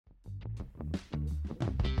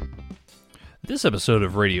This episode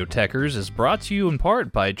of Radio Techers is brought to you in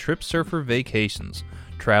part by Trip Surfer Vacations.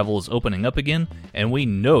 Travel is opening up again, and we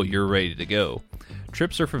know you're ready to go.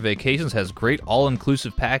 Trip Surfer Vacations has great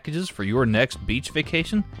all-inclusive packages for your next beach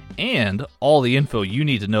vacation and all the info you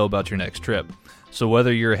need to know about your next trip. So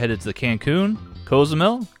whether you're headed to Cancun,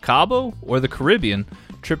 Cozumel, Cabo, or the Caribbean,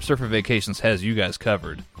 Trip Surfer Vacations has you guys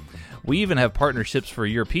covered. We even have partnerships for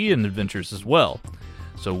European adventures as well.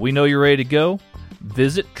 So we know you're ready to go.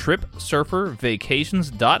 Visit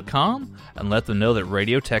TripSurferVacations.com and let them know that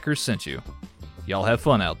Radio Techers sent you. Y'all have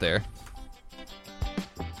fun out there.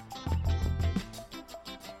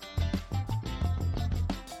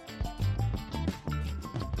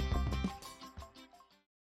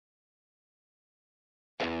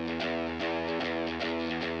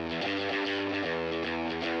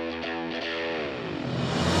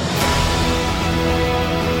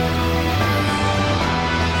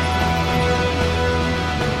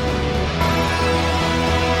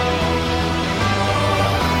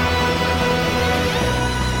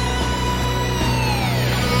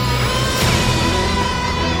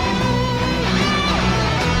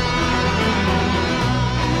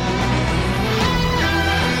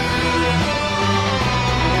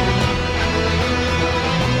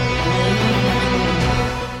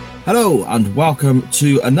 Hello and welcome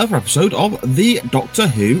to another episode of the Doctor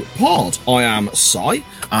Who Pod. I am Si,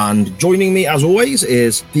 and joining me as always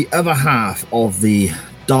is the other half of the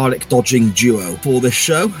Dalek dodging duo for this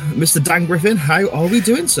show, Mr. Dan Griffin. How are we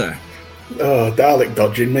doing, sir? Oh, Dalek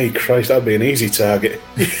dodging me, Christ, that'd be an easy target.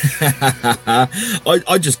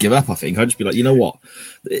 I'd just give up, I think. I'd just be like, you know what?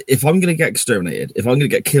 If I'm going to get exterminated, if I'm going to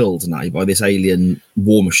get killed now by this alien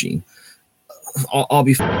war machine, I'll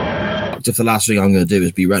be f***ed if the last thing I'm going to do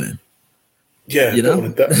is be running. Yeah, you know? I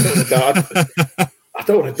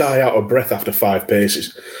don't want to die out of breath after 5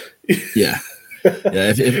 paces. Yeah.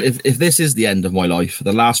 If this is the end of my life,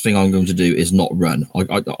 the last thing I'm going to do is not run.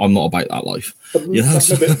 I'm not about that life. You know?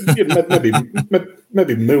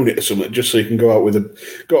 maybe moon it or something, just so you can go out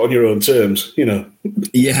go on your own terms. You know.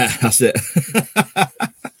 Yeah, that's it.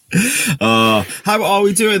 How are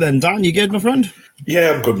we doing then, Dan? You good, my friend?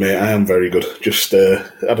 Yeah, I'm good, mate. I am very good. Just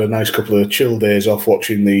had a nice couple of chill days off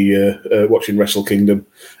watching watching Wrestle Kingdom,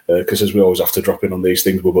 because as we always have to drop in on these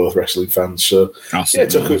things, we're both wrestling fans. So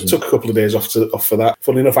took a couple of days off for that.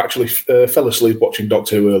 Funny enough, actually fell asleep watching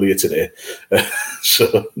Doctor Who earlier today.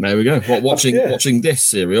 So there we go. Watching this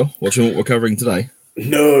serial, watching what we're covering today.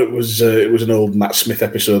 No, it was an old Matt Smith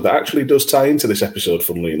episode that actually does tie into this episode,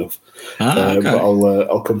 funnily enough. Okay. But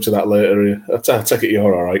I'll come to that later. I take it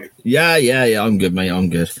you're all right. Yeah. I'm good, mate. I'm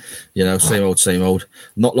good. You know, same old.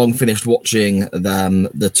 Not long finished watching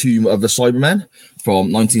the Tomb of the Cybermen from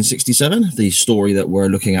 1967, the story that we're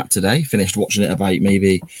looking at today. Finished watching it about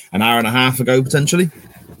maybe an hour and a half ago, potentially.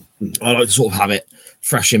 I like to sort of have it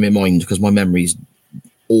fresh in my mind because my memory's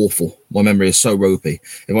awful. My memory is so ropey.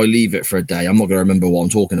 If I leave it for a day, I'm not going to remember what I'm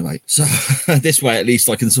talking about. So this way, at least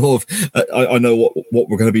I can sort of, I know what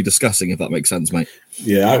we're going to be discussing, if that makes sense, mate.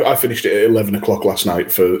 Yeah, I finished it at 11 o'clock last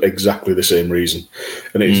night for exactly the same reason.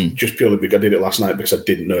 And it's just purely because I did it last night because I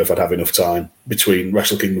didn't know if I'd have enough time between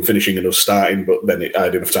Wrestle Kingdom finishing and us starting, but then I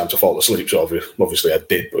had enough time to fall asleep, so obviously I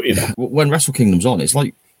did, but you know. When Wrestle Kingdom's on, it's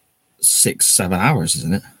like 6-7 hours,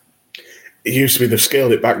 isn't it? It used to be they've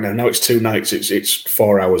scaled it back now. Now it's 2 nights. It's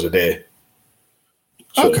 4 hours a day.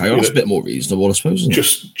 So, okay, well, that's a bit more reasonable, I suppose. Isn't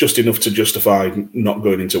it? Just enough to justify not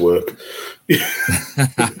going into work.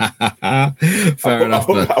 Fair enough.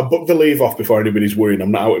 I booked the leave off before anybody's worrying. I'm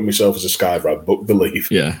not outing myself as a skyver. I booked the leave.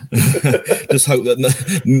 Yeah. Just hope that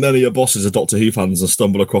none of your bosses are Doctor Who fans and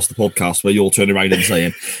stumble across the podcast where you're turning around and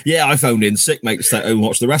saying, "Yeah, I phoned in sick, mate, to stay home and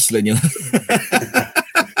watch the wrestling." You know.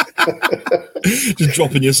 Just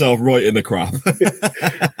dropping yourself right in the crap.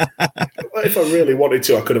 If I really wanted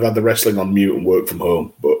to, I could have had the wrestling on mute and work from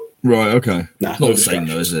home. But right, okay. It's not the same,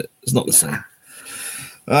 though, is it? It's not the same.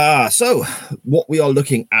 So, what we are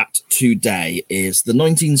looking at today is the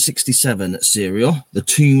 1967 serial, The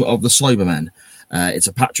Tomb of the Cybermen. It's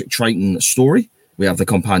a Patrick Troughton story. We have the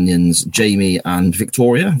companions Jamie and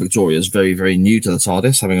Victoria. Victoria is very, very new to the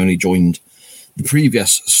TARDIS, having only joined the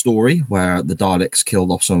previous story where the Daleks killed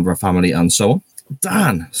off some of her family and so on.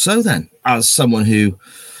 Dan, so then, as someone who,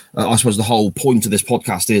 I suppose the whole point of this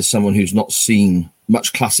podcast is someone who's not seen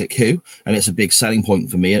much classic Who, and it's a big selling point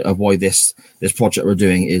for me of why this project we're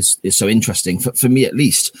doing is so interesting, for me at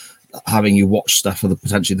least, having you watch stuff for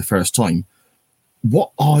potentially the first time.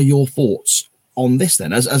 What are your thoughts on this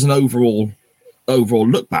then, as an overall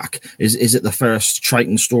look back? Is it the first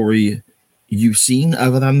Troughton story you've seen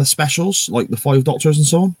other than the specials, like the Five Doctors and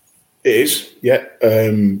so on? It is, yeah.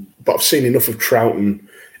 But I've seen enough of Troughton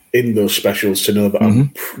in those specials to know that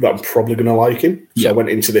I'm probably going to like him. So I went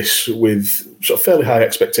into this with sort of fairly high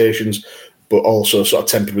expectations, but also sort of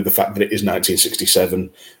tempered with the fact that it is 1967.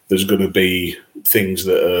 There's going to be things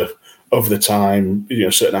that are of the time,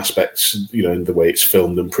 certain aspects, in the way it's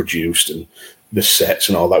filmed and produced and the sets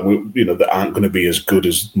and all that, that aren't going to be as good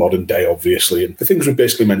as modern day, obviously. And the things we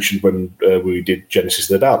basically mentioned when we did Genesis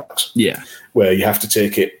of the Daleks. Yeah. Where you have to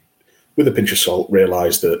take it with a pinch of salt,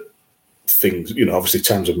 realise that things, obviously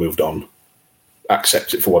times have moved on,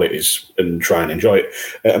 accept it for what it is and try and enjoy it.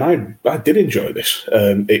 And I did enjoy this.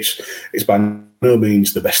 It's by no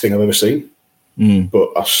means the best thing I've ever seen, but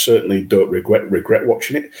I certainly don't regret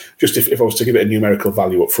watching it. Just if I was to give it a numerical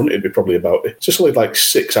value up front, it'd be probably about, it's just like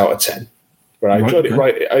 6 out of 10. Where I enjoyed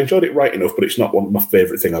it I enjoyed it right enough, but it's not one of my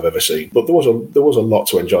favourite thing I've ever seen. But there was a lot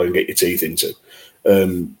to enjoy and get your teeth into.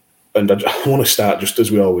 And I want to start, just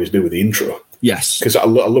as we always do, with the intro. Yes. Because I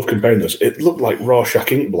love comparing those. It looked like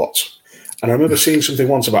Rorschach ink blots. And I remember seeing something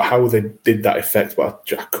once about how they did that effect, but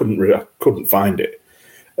I couldn't find it.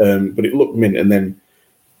 But it looked mint. And then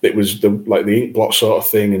it was the ink blot sort of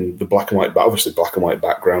thing and the black and white, obviously black and white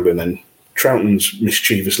background, and then Troughton's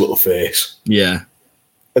mischievous little face. Yeah.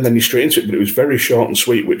 And then you're straight into it, but it was very short and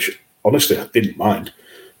sweet, which honestly I didn't mind.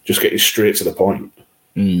 Just getting straight to the point.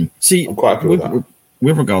 See, I'm quite happy with that.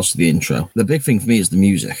 With regards to the intro, the big thing for me is the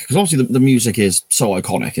music, because obviously the music is so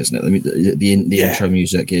iconic, isn't it? The intro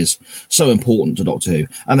music is so important to Doctor Who,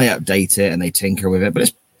 and they update it and they tinker with it, but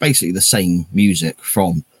it's basically the same music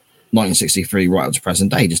from 1963 right up to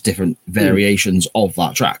present day, just different variations of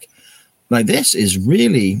that track. Like, this is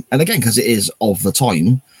really, and again, because it is of the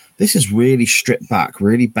time, this is really stripped back,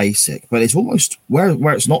 really basic, but it's almost where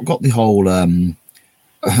it's not got the whole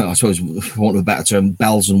I suppose, for want of a better term,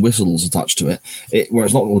 bells and whistles attached to it, where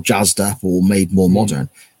it's not all jazzed up or made more modern.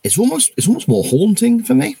 It's almost more haunting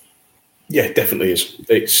for me. Yeah, it definitely is.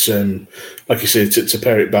 It's like you said, to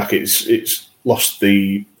pare it back, it's lost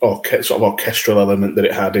the sort of orchestral element that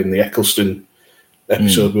it had in the Eccleston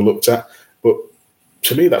episode we looked at. But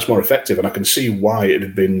to me, that's more effective, and I can see why it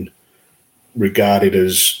had been regarded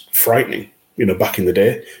as frightening, back in the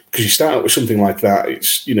day, because you start out with something like that,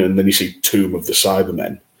 it's, and then you see Tomb of the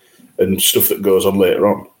Cybermen and stuff that goes on later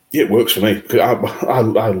on. Yeah, it works for me, because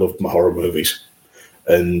I love my horror movies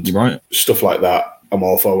and stuff like that. I'm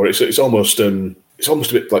all for it. It's almost a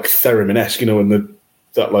bit like Theremin-esque, and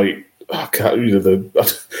that like, I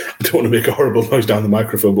don't want to make a horrible noise down the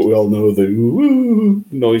microphone, but we all know the woo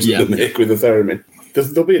noise that they make with the theremin.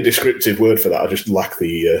 There'll be a descriptive word for that. I just lack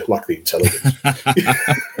the intelligence.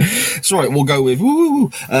 Sorry, we'll go with woo.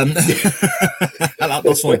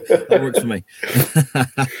 That's fine. That works for me.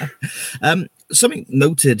 Something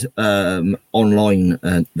noted online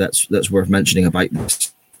that's worth mentioning about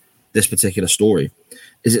this particular story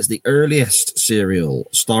is it's the earliest serial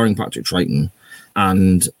starring Patrick Troughton,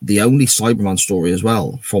 and the only Cyberman story as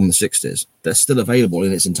well from the 60s that's still available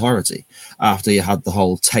in its entirety after you had the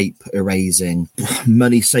whole tape erasing,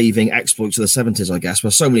 money-saving exploits of the 70s, I guess,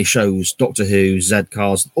 where so many shows, Doctor Who,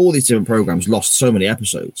 Z-Cars, all these different programs lost so many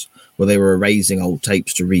episodes where they were erasing old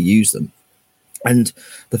tapes to reuse them. And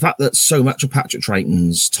the fact that so much of Patrick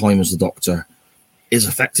Troughton's time as the Doctor is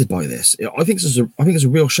affected by this, I think it's a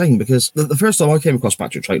real shame, because the first time I came across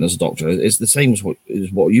Patrick Troughton as a Doctor is the same as what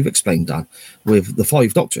you've explained, Dan, with the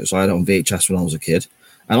 5 Doctors. I had it on VHS when I was a kid,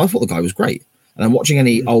 and I thought the guy was great. And I'm watching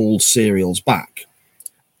any old serials back.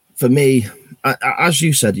 For me, as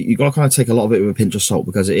you said, you got to kind of take a lot of it with a pinch of salt,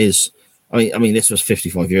 because it is. I mean, this was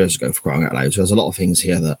 55 years ago, for crying out loud. So there's a lot of things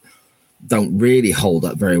here that don't really hold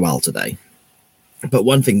up very well today. But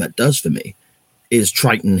one thing that does for me is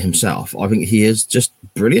Troughton himself. I think he is just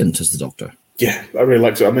brilliant as the Doctor. Yeah, I really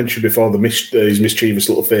liked it. I mentioned before his mischievous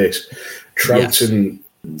little face. Troughton,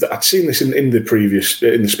 I'd seen this in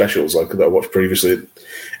the specials like that I watched previously.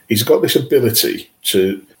 He's got this ability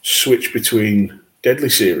to switch between deadly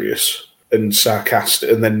serious and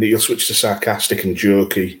sarcastic, and then he'll switch to sarcastic and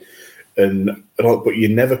jokey, but you're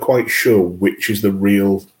never quite sure which is the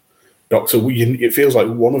real Doctor. It feels like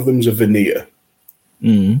one of them's a veneer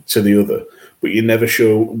to the other, but you're never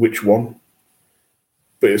sure which one.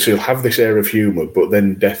 But so he'll have this air of humour, but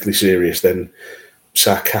then deathly serious, then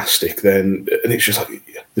sarcastic, and it's just like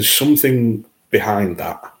there's something behind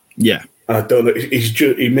that. Yeah, and I don't know.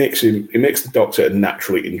 He makes the Doctor a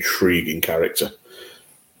naturally intriguing character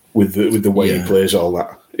with the way he plays all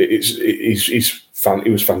that.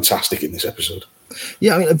 He was fantastic in this episode.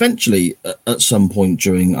 Yeah, I mean, eventually, at some point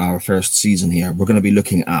during our first season here, we're going to be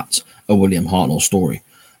looking at a William Hartnell story.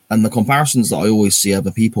 And the comparisons that I always see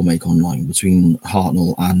other people make online between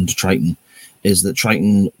Hartnell and Troughton is that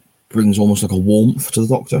Troughton brings almost like a warmth to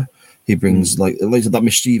the Doctor. He brings like that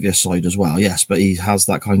mischievous side as well, yes, but he has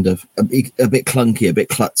that kind of a bit clunky, a bit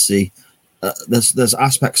klutzy. There's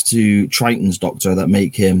aspects to Triton's Doctor that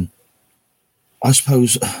make him, I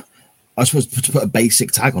suppose to put a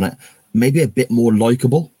basic tag on it, maybe a bit more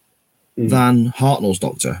likable than Hartnell's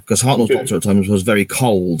Doctor, because Hartnell's Doctor at times was very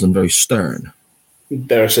cold and very stern.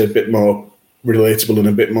 Dare I say, a bit more relatable and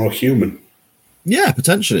a bit more human. Yeah,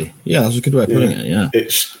 potentially. Yeah, that's a good way of putting it.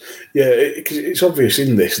 Yeah, because it's obvious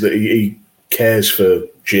in this that he cares for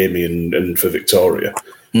Jamie and for Victoria.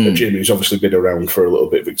 Jamie, who's obviously been around for a little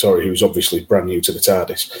bit. Victoria, who's obviously brand new to the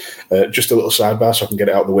TARDIS. Just a little sidebar, so I can get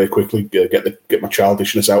it out of the way quickly. Get my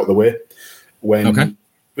childishness out of the way. When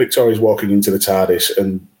Victoria's walking into the TARDIS,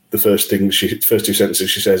 and the first two sentences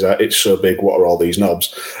she says, "It's so big. What are all these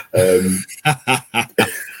knobs?"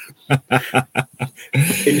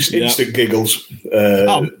 Instant giggles.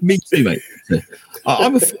 Me too, mate.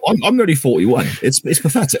 I'm nearly 41. It's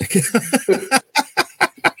pathetic.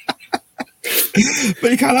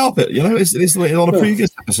 But you can't help it, It's the way on a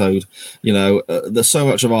previous episode. There's so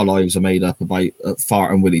much of our lives are made up about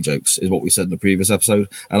fart and willy jokes, is what we said in the previous episode,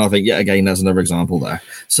 and I think yet again there's another example there.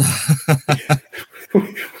 So we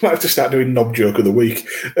might have to start doing knob joke of the week.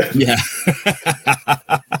 Yeah.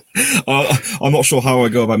 I'm not sure how I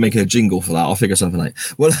go about making a jingle for that. I'll figure something out.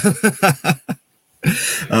 Well,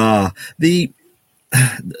 the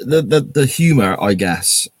humor, I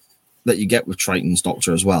guess, that you get with Triton's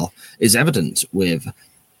Doctor as well is evident with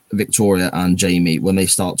Victoria and Jamie when they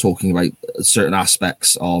start talking about certain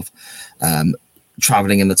aspects of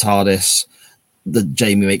traveling in the TARDIS.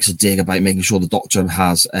 Jamie makes a dig about making sure the Doctor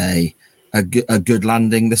has a good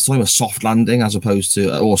landing this time, a soft landing as opposed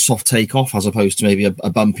to, or a soft takeoff as opposed to maybe a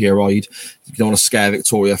bumpier ride. You don't want to scare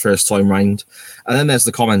Victoria first time round. And then there's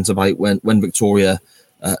the comment about when Victoria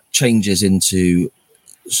changes into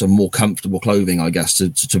some more comfortable clothing, I guess,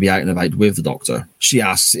 to be out and about with the Doctor. She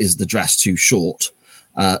asks, is the dress too short?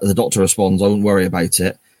 The Doctor responds, I won't worry about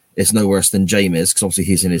it. It's no worse than Jamie's, because obviously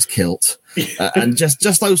he's in his kilt. And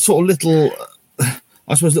just those sort of little,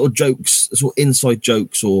 I suppose, little jokes, sort of inside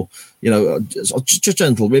jokes, or, just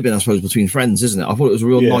gentle ribbing, I suppose, between friends, isn't it? I thought it was a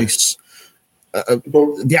real nice...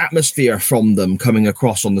 the atmosphere from them coming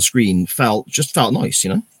across on the screen felt nice,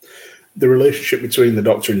 The relationship between the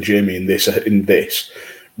Doctor and Jamie in this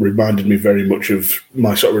reminded me very much of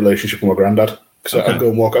my sort of relationship with my granddad. Because I go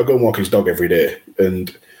and walk his dog every day,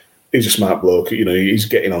 and he's a smart bloke. He's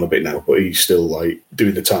getting on a bit now, but he's still like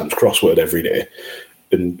doing the Times crossword every day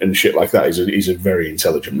and shit like that. He's a very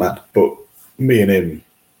intelligent man. But me and him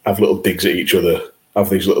have little digs at each other, have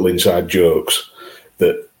these little inside jokes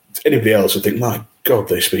that anybody else would think, my God,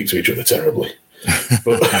 they speak to each other terribly.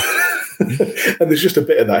 But and there's just a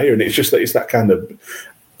bit of that here, and it's just that it's that kind of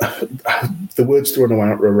the words thrown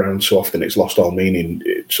around so often it's lost all meaning,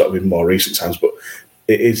 sort of in more recent times. But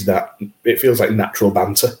it feels like natural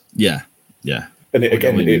banter. Yeah. And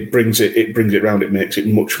it brings it round. It makes it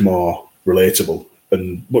much more relatable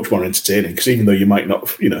and much more entertaining. Because even though you might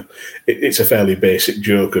not, it's a fairly basic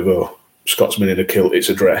joke of Scotsman in a kilt, it's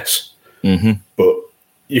a dress. Mm-hmm. But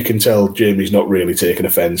you can tell Jamie's not really taking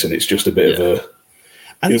offence, and it's just a bit of a.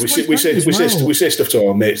 And we say stuff to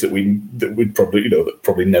our mates that we'd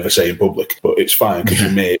probably never say in public, but it's fine because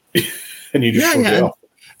you're mate and you just shrug it off.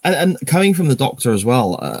 And coming from the Doctor as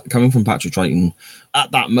well, coming from Patrick Triton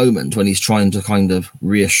at that moment when he's trying to kind of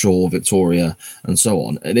reassure Victoria and so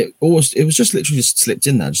on, and it was just literally just slipped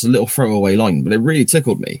in there, just a little throwaway line, but it really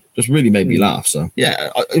tickled me, just really made me laugh. So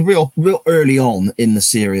yeah, real early on in the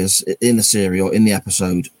series, in the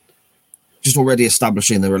episode. Just already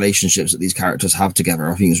establishing the relationships that these characters have together,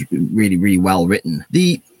 I think is really, really well written.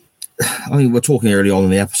 We're talking early on in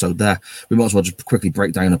the episode there. We might as well just quickly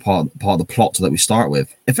break down a part of the plot that we start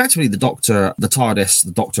with. Effectively, the Doctor, the TARDIS,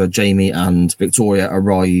 the Doctor, Jamie, and Victoria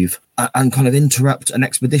arrive and kind of interrupt an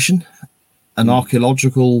expedition, an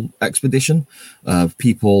archaeological expedition of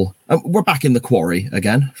people. We're back in the quarry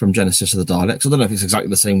again from Genesis of the Daleks. I don't know if it's exactly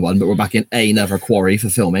the same one, but we're back in another quarry for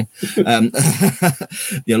filming.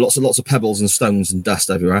 Lots of pebbles and stones and dust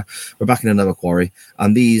everywhere. We're back in another quarry,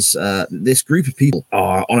 and this group of people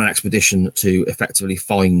are on an expedition to effectively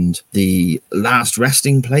find the last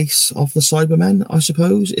resting place of the Cybermen, I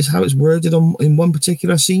suppose, is how it's worded in one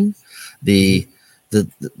particular scene. The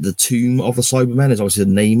tomb of the Cybermen is obviously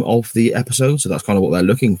the name of the episode, so that's kind of what they're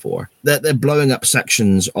looking for. They're blowing up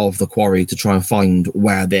sections of the quarry to try and find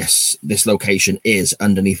where this location is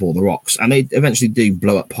underneath all the rocks, and they eventually do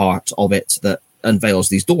blow up part of it that unveils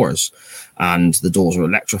these doors, and the doors are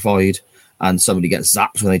electrified, and somebody gets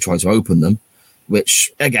zapped when they try to open them, which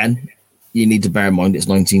again you need to bear in mind it's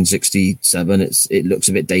 1967. It looks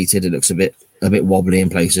a bit dated. It looks a bit wobbly in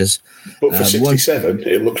places. But for 67,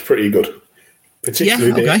 it looks pretty good.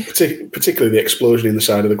 Particularly the explosion in the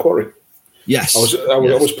side of the quarry. Yes. I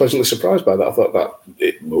was pleasantly surprised by that. I thought that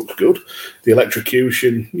it looked good. The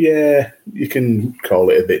electrocution, you can call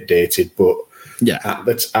it a bit dated, but at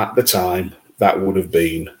the time, that would have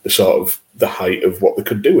been the sort of the height of what they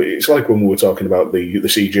could do. It's like when we were talking about the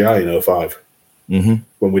CGI in 05. Mm-hmm.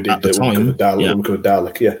 When we did the time,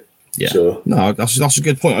 Dalek, Yeah. So, no, that's a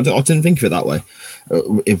good point. I didn't think of it that way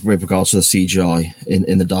with regards to the CGI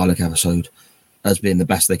in the Dalek episode as being the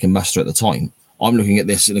best they can muster at the time. I'm looking at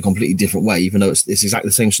this in a completely different way, even though it's exactly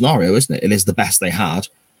the same scenario, isn't it? It is the best they had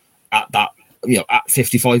at that, at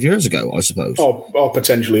 55 years ago, I suppose. Or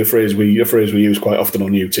potentially a phrase we use quite often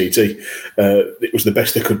on UTT. It was the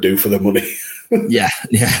best they could do for the money. yeah.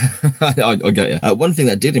 I get you. One thing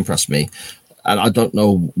that did impress me, and I don't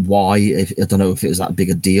know why, I don't know if it was that big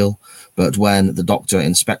a deal, but when the doctor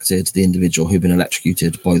inspected the individual who'd been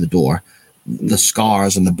electrocuted by the door, the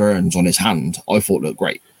scars and the burns on his hand, I thought looked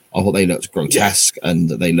great. I thought they looked grotesque, and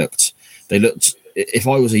they looked. If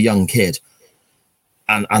I was a young kid,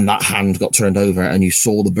 and that hand got turned over, and you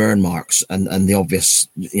saw the burn marks and the obvious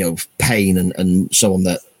pain and so on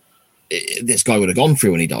that this guy would have gone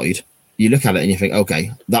through when he died, you look at it and you think,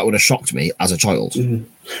 okay, that would have shocked me as a child. Mm-hmm.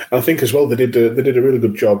 I think as well they did a really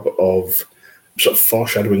good job of sort of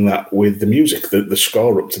foreshadowing that with the music. The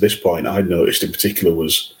score up to this point, I noticed in particular,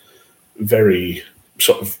 was very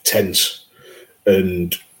sort of tense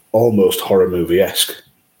and almost horror movie-esque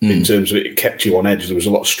in terms of it kept you on edge. There was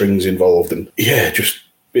a lot of strings involved, and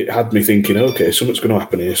it had me thinking, okay, something's going to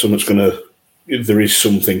happen here. There is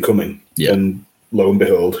something coming. Yeah. And lo and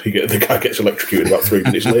behold, the guy gets electrocuted about 3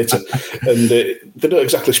 minutes later. And they don't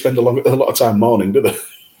exactly spend a lot of time mourning, do they?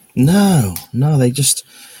 No, they just...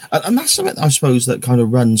 And that's something, I suppose, that kind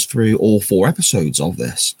of runs through all 4 episodes of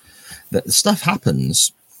this. That stuff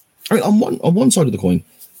happens... I mean, on one side of the coin,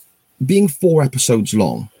 being 4 episodes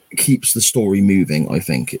long keeps the story moving. I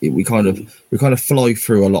think we kind of fly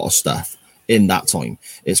through a lot of stuff in that time.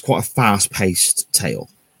 It's quite a fast-paced tale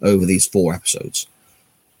over these 4 episodes,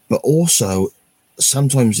 but also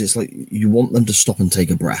sometimes it's like you want them to stop and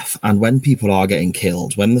take a breath. And when people are getting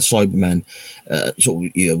killed, when the Cybermen,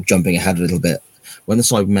 jumping ahead a little bit, when the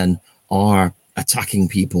Cybermen are attacking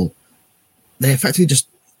people, they effectively just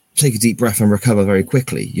take a deep breath and recover very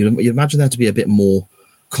quickly. You'd imagine there to be a bit more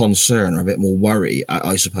concern or a bit more worry,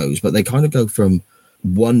 I suppose, but they kind of go from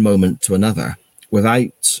one moment to another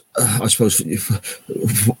without, I suppose,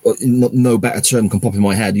 no better term can pop in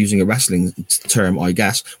my head using a wrestling term, I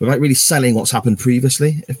guess, without really selling what's happened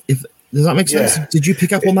previously. If does that make sense? Yeah. Did you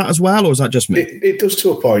pick up on that as well, or is that just me? It does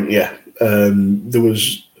to a point, yeah.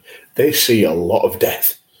 They see a lot of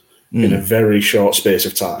death in a very short space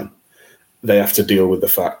of time. They have to deal with the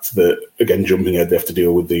fact that, again, jumping ahead, they have to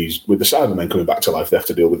deal with the Cybermen coming back to life. They have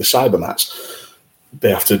to deal with the Cybernats. They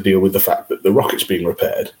have to deal with the fact that the rocket's being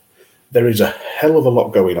repaired. There is a hell of a lot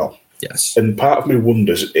going on. Yes. And part of me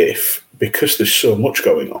wonders if, because there's so much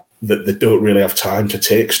going on, that they don't really have time to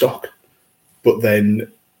take stock. But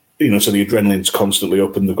then, so the adrenaline's constantly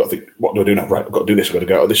up and they've got to think, what do I do now? Right, I've got to do this. I've got to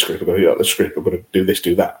go out of this script. I've got to get out of this script. I've got to do this,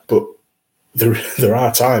 do that. But there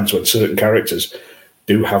are times when certain characters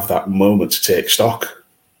do have that moment to take stock,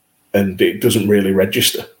 and it doesn't really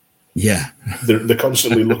register. Yeah. They're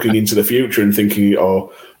constantly looking into the future and thinking,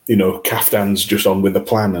 Kaftan's just on with the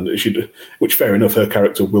plan, and which, fair enough, her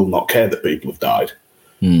character will not care that people have died.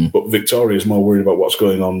 But Victoria's more worried about what's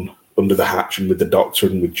going on under the hatch and with the Doctor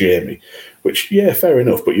and with Jamie, which, fair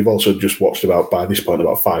enough, but you've also just watched by this point,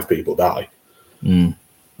 about 5 people die. The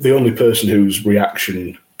only person whose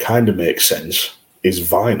reaction kind of makes sense is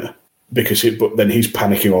Viner. But then he's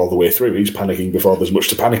panicking all the way through. He's panicking before there's much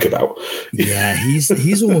to panic about. Yeah,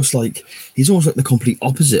 he's almost like the complete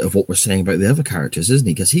opposite of what we're saying about the other characters, isn't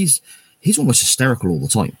he? Because he's almost hysterical all the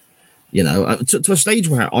time. To a stage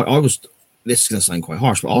where I was. This is going to sound quite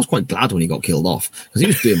harsh, but I was quite glad when he got killed off because he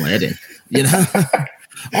was doing my head in.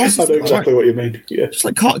 I know exactly what you mean. Yeah, just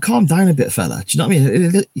like calm down a bit, fella. Do you know what I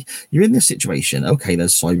mean? You're in this situation. Okay,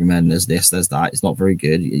 there's Cybermen, there's this, there's that. It's not very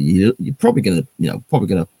good. You're probably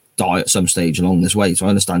gonna die at some stage along this way, so I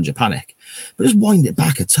understand your panic, but just wind it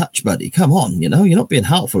back a touch, buddy. Come on, you're not being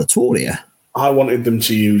helpful at all here. I wanted them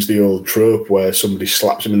to use the old trope where somebody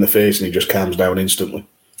slaps him in the face and he just calms down instantly.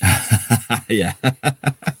 Yeah.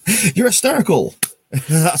 You're hysterical.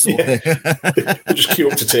 That's what just queue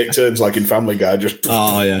up to take turns like in Family Guy. Just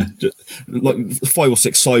like 5 or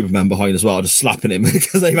 6 Cybermen behind as well, just slapping him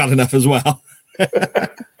because they've had enough as well.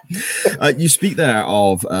 You speak there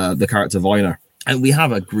of the character Viner. And we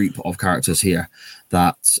have a group of characters here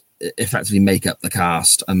that effectively make up the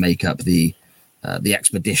cast and make up the the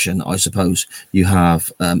expedition, I suppose. You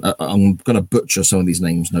have, I'm going to butcher some of these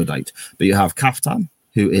names, no doubt, but you have Kaftan,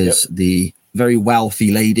 who is the very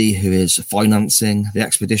wealthy lady who is financing the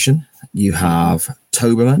expedition. You have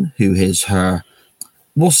Toberman, who is her,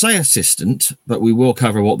 we'll say assistant, but we will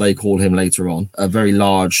cover what they call him later on. A very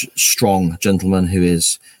large, strong gentleman who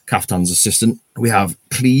is Kaftan's assistant. We have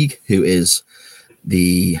Klieg, who is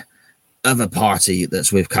the other party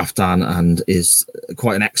that's with Kaftan and is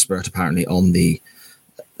quite an expert apparently on the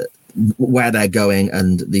where they're going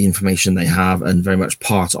and the information they have, and very much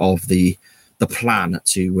part of the plan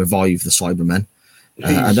to revive the Cybermen.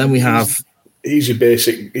 And then we have he's your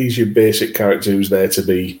basic character who's there to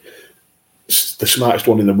be the smartest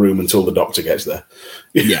one in the room until the Doctor gets there.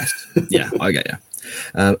 Yes, yeah, I get you.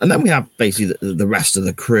 And then we have basically the rest of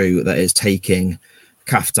the crew that is taking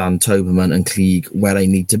Kaftan, Toberman, and Klieg where they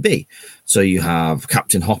need to be. So you have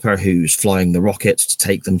Captain Hopper, who's flying the rocket to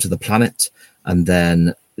take them to the planet, and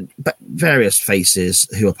then various faces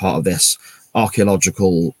who are part of this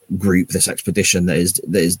archaeological group, this expedition that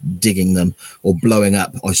is digging them or blowing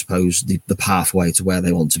up, I suppose, the pathway to where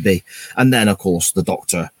they want to be. And then, of course, the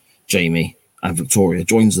Doctor, Jamie, and Victoria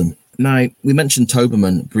joins them. Now, we mentioned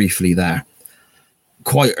Toberman briefly there.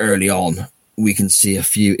 Quite early on, we can see a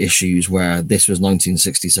few issues where this was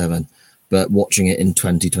 1967, but watching it in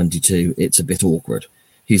 2022, it's a bit awkward.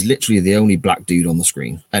 He's literally the only black dude on the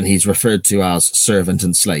screen, and he's referred to as servant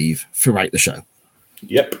and slave throughout the show.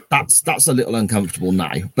 Yep. That's a little uncomfortable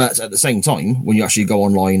now. But at the same time, when you actually go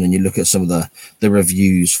online and you look at some of the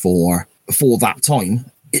reviews for that time,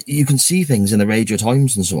 you can see things in the Radio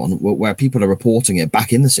Times and so on where people are reporting it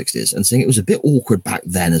back in the 60s and saying it was a bit awkward back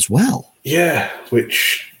then as well. Yeah,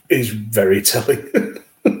 which is very telling.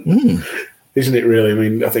 Isn't it really? I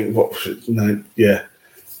mean, I think,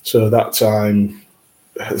 so that time,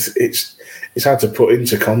 it's hard to put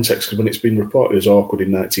into context, because when it's been reported as awkward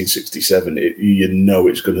in 1967,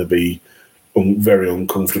 it's going to be very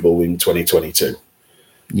uncomfortable in 2022.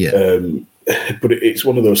 Yeah. But it's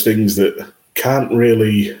one of those things that can't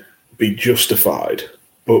really be justified,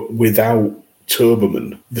 but without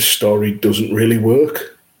Toberman, the story doesn't really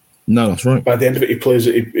work. No, that's right. By the end of it,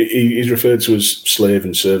 he's referred to as slave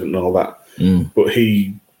and servant and all that, but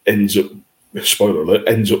he ends up, spoiler alert,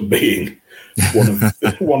 being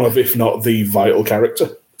one of, if not the vital character.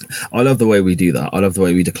 I love the way we do that. I love the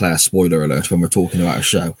way we declare spoiler alert when we're talking about a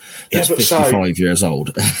show that's 55 years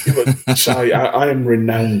old. I am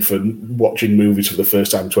renowned for watching movies for the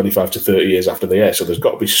first time 25 to 30 years after they air, so there's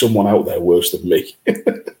got to be someone out there worse than me.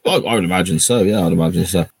 I would imagine so, yeah, I'd imagine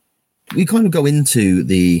so. We kind of go into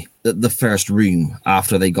the first room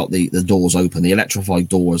after they got the doors open, the electrified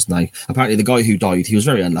doors. Now, apparently the guy who died, he was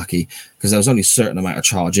very unlucky because there was only a certain amount of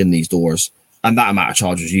charge in these doors, and that amount of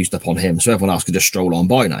charge was used up on him, so everyone else could just stroll on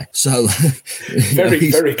by now. So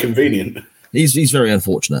very convenient. He's very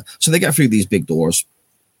unfortunate. So they get through these big doors.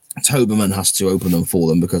 Toberman has to open them for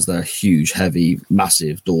them because they're huge, heavy,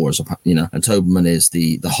 massive doors, and Toberman is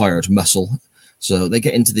the hired muscle. So they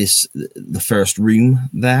get into the first room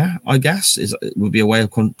there, I guess, would be a way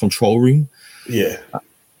of control room. Yeah.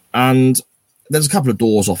 And there's a couple of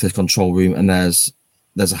doors off this control room, and there's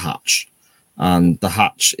a hatch. And the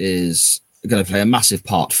hatch is going to play a massive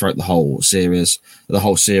part throughout the whole serial,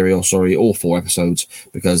 all 4 episodes,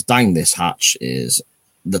 because down this hatch is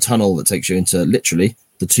the tunnel that takes you into literally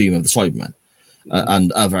the tomb of the Cybermen.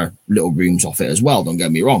 And other little rooms off it as well, don't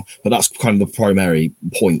get me wrong, but that's kind of the primary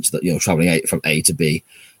point, that traveling from A to B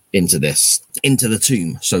into the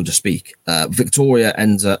tomb, so to speak. Victoria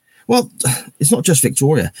ends up, well, it's not just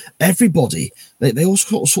Victoria, everybody, they all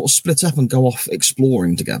sort of split up and go off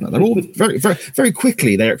exploring together. They're all very, very, very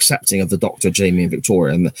quickly, they're accepting of the Doctor, Jamie, and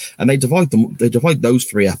Victoria, and they divide those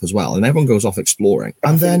 3 up as well, and everyone goes off exploring,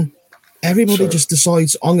 and then everybody just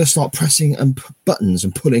decides, I'm going to start pressing buttons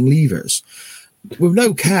and pulling levers with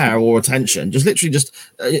no care or attention,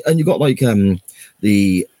 and you've got like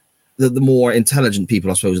the more intelligent people,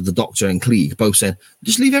 I suppose, the Doctor and Klieg, both saying,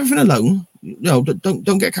 just leave everything alone,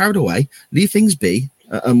 don't get carried away, leave things be,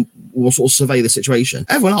 and we'll sort of survey the situation.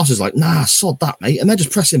 Everyone else is like, nah, sod that, mate, and they're just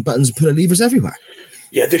pressing buttons and pulling levers everywhere.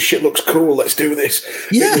 Yeah, this shit looks cool, let's do this.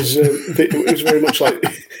 Yeah. It was very much like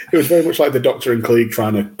the Doctor and Klieg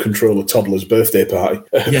trying to control a toddler's birthday party.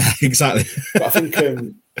 Yeah, exactly. But I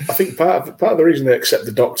think part of the reason they accept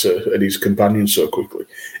the Doctor and his companions so quickly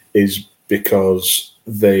is because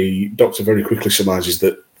the Doctor very quickly surmises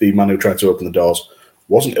that the man who tried to open the doors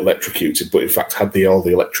wasn't electrocuted, but in fact had all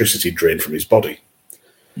the electricity drained from his body.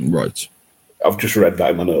 Right. I've just read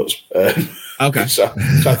that in my notes. Okay. So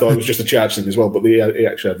I thought it was just a charge thing as well, but he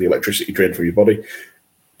actually had the electricity drained from your body.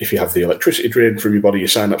 if you have the electricity drained from your body, your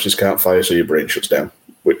synapses can't fire, so your brain shuts down,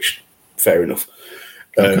 which, fair enough.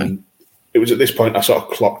 Okay. It was at this point I sort of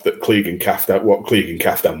clocked that Klieg and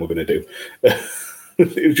Kafdan were going to do.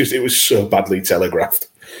 It was so badly telegraphed.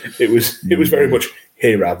 It was very much,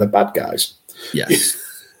 here are the bad guys. Yes.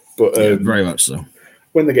 But very much so.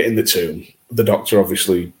 When they get in the tomb, the Doctor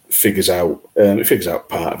obviously figures out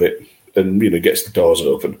part of it, and gets the doors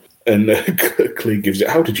open. And Klieg gives it.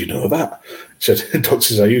 How did you know that? He said, Doctor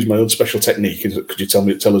says, I use my own special technique. Could you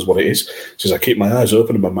tell us what it is? He says, I keep my eyes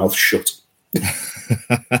open and my mouth shut.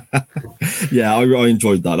 Yeah, I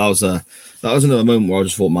enjoyed that. That was another moment where I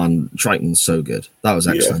just thought, man, Triton's so good. That was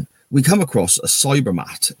excellent. Yeah. We come across a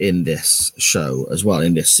Cybermat in this show as well,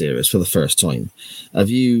 in this series for the first time. Have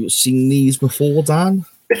you seen these before, Dan?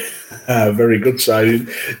 Very good, Si.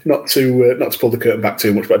 Not to pull the curtain back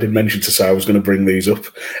too much, but I did mention to Si I was going to bring these up.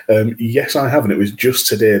 Yes, I have, and it was just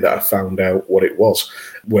today that I found out what it was.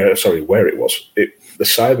 Where it was. The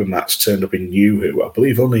Cybermats turned up in New Who, I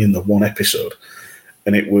believe only in the one episode,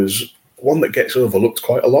 and it was one that gets overlooked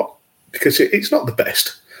quite a lot because it's not the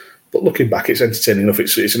best. But looking back, it's entertaining enough.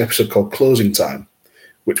 It's an episode called Closing Time,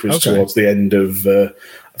 which was towards the end of, I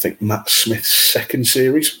think, Matt Smith's second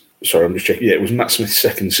series. Sorry, I'm just checking. Yeah, it was Matt Smith's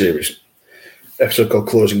second series. Episode called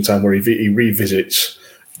Closing Time, where he revisits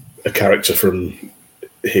a character from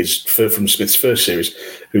Smith's first series,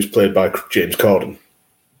 who's played by James Corden.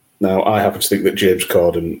 Now, I happen to think that James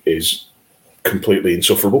Corden is completely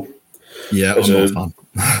insufferable. Yeah, as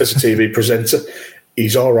a TV presenter.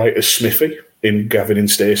 He's all right as Smithy in Gavin and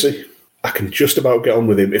Stacey. I can just about get on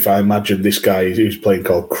with him if I imagine this guy who's playing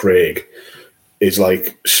called Craig is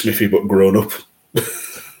like Smithy but grown up.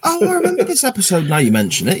 Oh, I remember this episode now you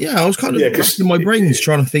mention it. Yeah, I was kind of racking my brains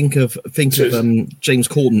trying to think of James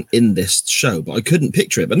Corden in this show, but I couldn't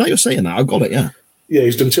picture it. But now you're saying that, I've got it, yeah. Yeah,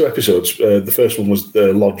 he's done 2 episodes. The first one was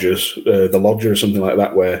The Lodger or something like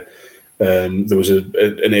that, where there was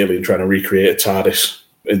an alien trying to recreate a TARDIS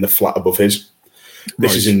in the flat above his.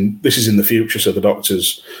 This is in the future, so the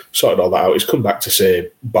Doctor's sorted all that out. He's come back to say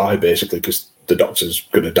bye, basically, because the Doctor's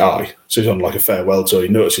going to die. So he's on like a farewell tour. He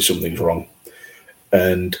notices something's wrong,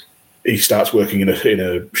 and he starts working in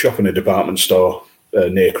a shop in a department store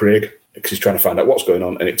near Craig because he's trying to find out what's going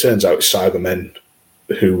on. And it turns out it's Cybermen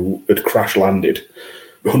who had crash landed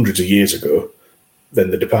hundreds of years ago.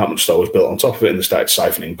 Then the department store was built on top of it, and they started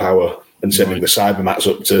siphoning power and sending the Cybermats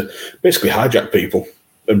up to basically hijack people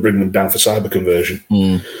and bring them down for cyber conversion.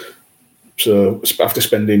 So after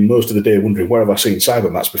spending most of the day wondering, where have I seen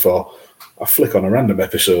Cybermats before, I flick on a random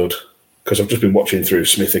episode because I've just been watching through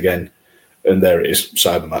Smith again, and there it is,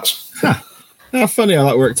 Cybermats. How funny how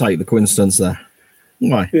that worked out, the coincidence there.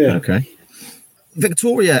 Why? Yeah. Okay.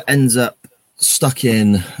 Victoria ends up stuck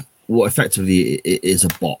in what effectively is a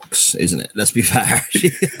box, isn't it? Let's be fair.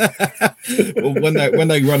 when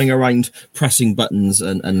they're running around pressing buttons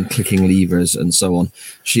and clicking levers and so on,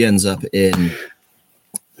 she ends up in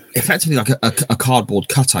effectively like a cardboard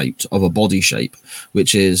cutout of a body shape,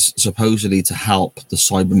 which is supposedly to help the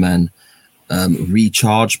Cybermen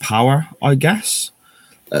recharge power, I guess.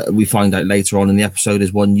 We find out later on in the episode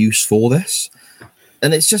is one use for this.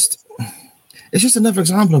 And it's just another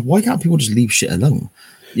example of why can't people just leave shit alone?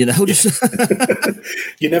 Just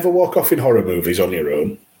you never walk off in horror movies on your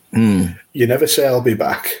own. You never say I'll be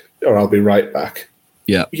back or I'll be right back.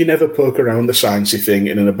 Yeah. You never poke around the sciencey thing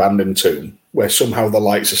in an abandoned tomb where somehow the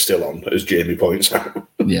lights are still on, as Jamie points out.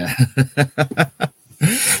 Yeah. That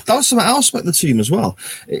was something else about the tomb as well.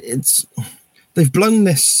 They've blown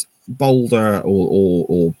this boulder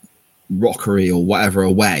or rockery or whatever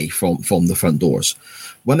away from the front doors.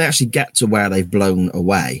 When they actually get to where they've blown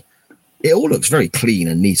away, it all looks very clean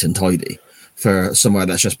and neat and tidy for somewhere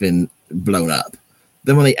that's just been blown up.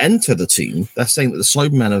 Then when they enter the tomb, they're saying that the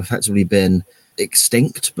Cybermen have effectively been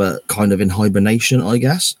extinct, but kind of in hibernation, I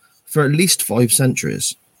guess, for at least 5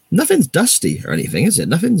 centuries. Nothing's dusty or anything, is it?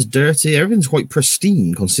 Nothing's dirty. Everything's quite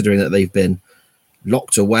pristine, considering that they've been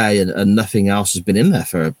locked away and nothing else has been in there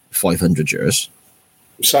for 500 years.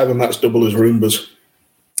 Cybermats double as Roombas.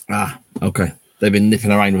 Ah, okay. They've been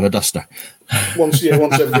nipping around with a duster. Once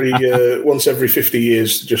every 50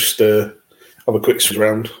 years, just have a quick switch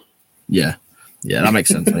round. Yeah, that makes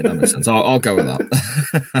sense, mate. That makes sense. I'll go with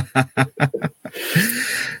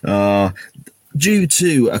that. Due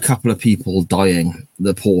to a couple of people dying,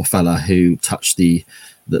 the poor fella who touched the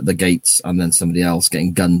gates and then somebody else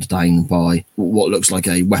getting gunned down by what looks like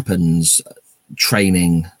a weapons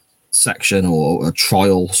training section or a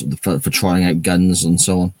trial for trying out guns and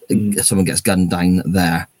so on. Someone gets gunned down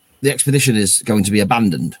there. The expedition is going to be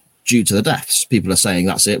abandoned due to the deaths. People are saying,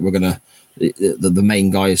 that's it, we're going to the main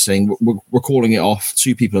guy is saying, we're calling it off.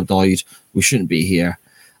 2 people have died. We shouldn't be here.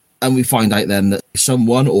 And we find out then that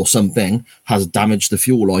someone or something has damaged the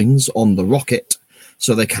fuel lines on the rocket,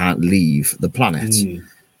 so they can't leave the planet.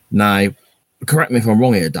 Now, correct me if I'm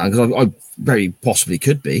wrong here, Dan, because I very possibly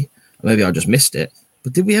could be. Maybe I just missed it.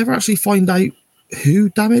 But did we ever actually find out who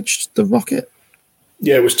damaged the rocket?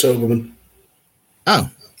 Yeah, it was Toberman. Oh,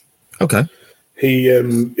 okay.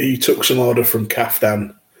 He took some order from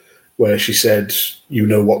Kaftan, where she said, "You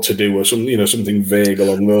know what to do," or something vague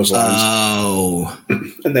along those lines. Oh,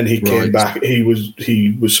 and then he came back. He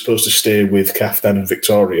was supposed to stay with Kaftan and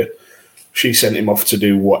Victoria. She sent him off to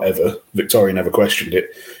do whatever. Victoria never questioned it,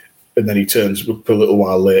 and then he turns up a little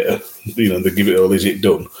while later. They give it all. Is it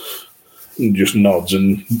done? And just nods,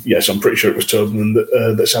 and yes, I'm pretty sure it was Toberman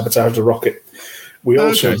that sabotaged the rocket. We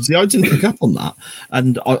also see. I didn't pick up on that,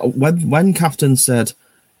 and when Kaftan said,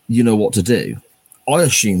 "You know what to do," I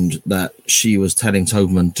assumed that she was telling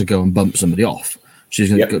Toberman to go and bump somebody off. She's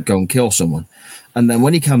going to go and kill someone. And then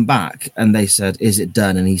when he came back and they said, "Is it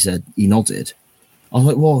done?" and he said he nodded, I was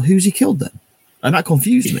like, "Well, who's he killed then?" And that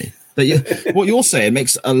confused me. But what you're saying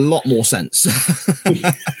makes a lot more sense.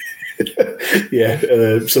 Yeah,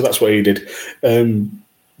 so that's what he did.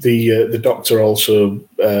 The doctor also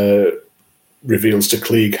reveals to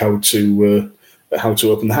Klieg how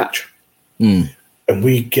to open the hatch, and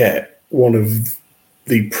we get one of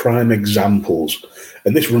the prime examples,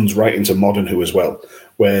 and this runs right into Modern Who as well,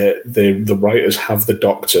 where the writers have the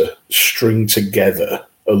Doctor string together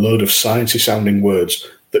a load of sciencey sounding words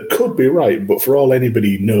that could be right, but for all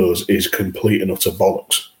anybody knows is complete and utter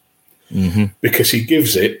bollocks. Because he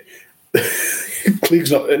gives it.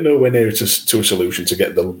 Klieg's not nowhere near to a solution to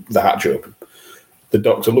get the hatch open. The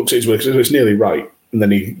Doctor looks at his work and says, "It's nearly right." And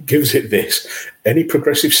then he gives it this. Any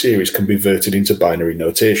progressive series can be verted into binary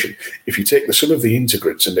notation. If you take the sum of the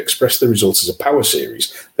integrants and express the result as a power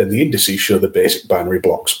series, then the indices show the basic binary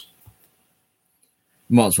blocks.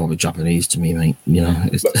 Might as well be Japanese to me, mate.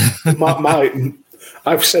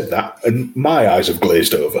 I've said that, and my eyes have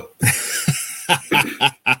glazed over.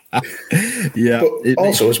 Yeah. But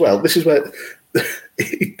also, as well, this is where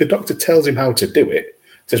the Doctor tells him how to do it.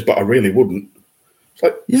 Says, "But I really wouldn't."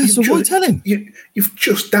 Like, yeah, so why tell him? You've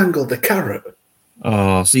just dangled the carrot.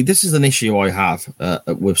 Oh, see, this is an issue I have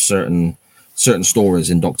with certain stories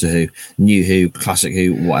in Doctor Who, New Who, Classic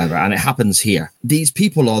Who, whatever, and it happens here. These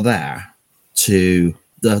people are there to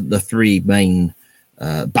the 3 main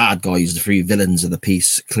bad guys, the 3 villains of the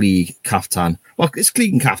piece, Klieg, Kaftan. Well, it's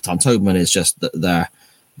Klieg and Kaftan. Toberman is just their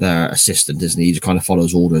assistant, isn't he? He just kind of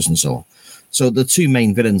follows orders and so on. So the 2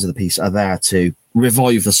 main villains of the piece are there to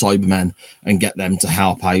revive the Cybermen and get them to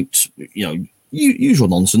help out, usual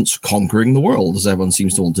nonsense, conquering the world, as everyone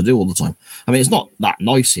seems to want to do all the time. I mean, it's not that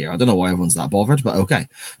nice here. I don't know why everyone's that bothered, but okay.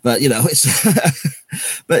 But, it's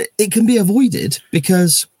but it can be avoided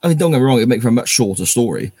because, I mean, don't get me wrong, it'd make for a much shorter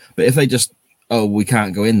story. But if they just, we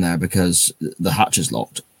can't go in there because the hatch is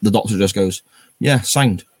locked, the Doctor just goes, "Yeah,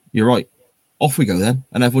 sound, you're right. Off we go then."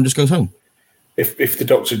 And everyone just goes home. If the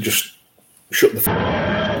Doctor just shut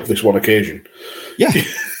the this one occasion. Yeah.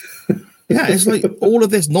 Yeah, it's like all of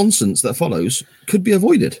this nonsense that follows could be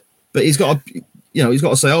avoided. But he's got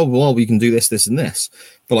to say, "Oh, well, we can do this, this, and this."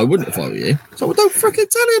 But I wouldn't if I were you. So well, don't freaking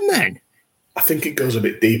tell him then. I think it goes a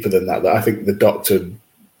bit deeper than that. I think the Doctor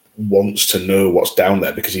wants to know what's down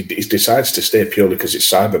there because he decides to stay purely because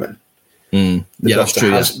it's Cybermen. That's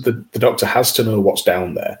true. The Doctor has to know what's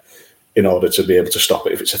down there in order to be able to stop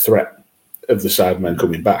it if it's a threat of the Cybermen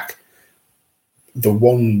coming back. The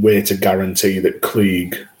one way to guarantee that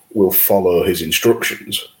Klieg will follow his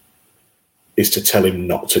instructions is to tell him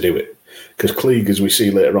not to do it. Because Klieg, as we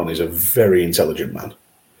see later on, is a very intelligent man.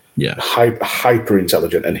 Yeah. Hyper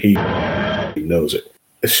intelligent, and he knows it.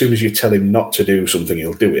 As soon as you tell him not to do something,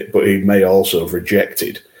 he'll do it. But he may also have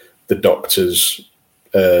rejected the Doctor's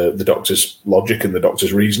logic and the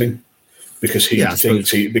Doctor's reasoning because he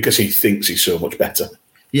thinks he's so much better.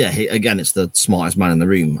 Yeah, again, it's the smartest man in the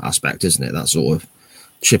room aspect, isn't it? That sort of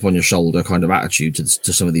chip on your shoulder kind of attitude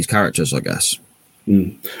to some of these characters, I guess.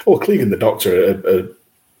 Well, Klieg and the Doctor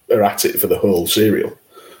are at it for the whole serial.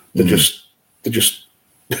 They're just,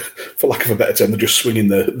 for lack of a better term, they're just swinging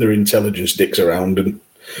their intelligence dicks around and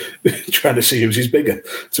trying to see who's bigger,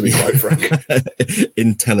 to be quite frank.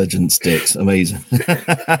 Intelligence dicks, amazing.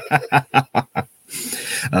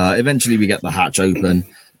 Eventually we get the hatch open.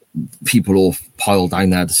 People all pile down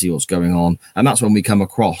there to see what's going on, and that's when we come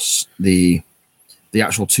across the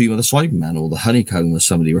actual tomb of the Cybermen, or the honeycomb, as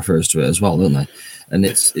somebody refers to it as well, don't they? And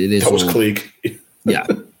it is that was Klieg. Yeah,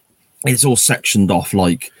 it's all sectioned off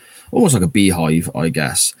like almost like a beehive, I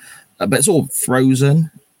guess, but it's all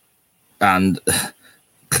frozen. and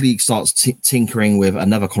Klieg starts tinkering with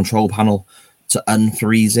another control panel to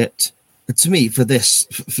unfreeze it. To me, for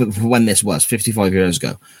when this was 55 years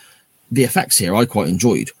ago, the effects here I quite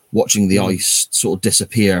enjoyed, watching the ice sort of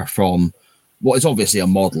disappear from what is obviously a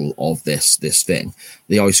model of this thing,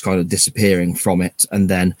 the ice kind of disappearing from it, and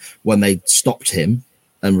then when they stopped him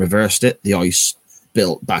and reversed it, the ice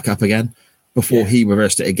built back up again before he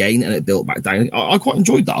reversed it again and it built back down. I quite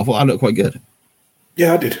enjoyed that. I thought that looked quite good.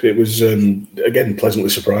 Yeah, I did. It was, again, pleasantly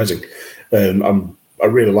surprising. I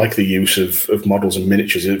really like the use of models and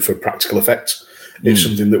miniatures for practical effects. It's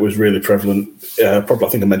something that was really prevalent. Probably, I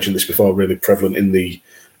think I mentioned this before, really prevalent in the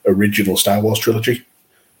original Star Wars trilogy.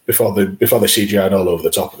 Before they CGI'd all over the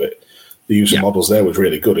top of it, the use of models there was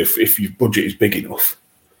really good. If your budget is big enough,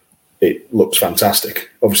 it looks fantastic.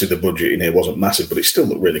 Obviously, the budget in here wasn't massive, but it still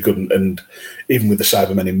looked really good. And even with the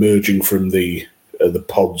Cybermen emerging from the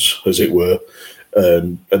pods, as it were,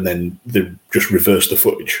 and then they just reversed the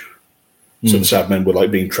footage. So the Cybermen were like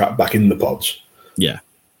being trapped back in the pods. Yeah.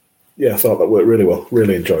 Yeah, I thought that worked really well.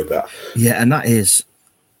 Really enjoyed that. Yeah, and that is...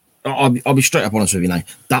 I'll be straight up honest with you now.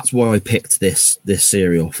 That's why I picked this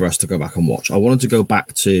serial for us to go back and watch. I wanted to go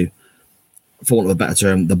back to, for want of a better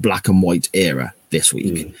term, the black and white era this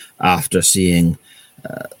week. After seeing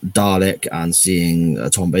Dalek and seeing a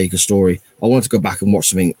Tom Baker story, I wanted to go back and watch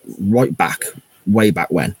something way back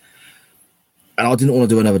when. And I didn't want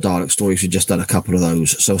to do another Dalek story, so we'd just done a couple of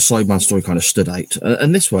those. So Cyberman story kind of stood out.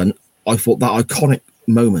 And this one, I thought that iconic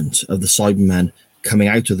moment of the Cybermen coming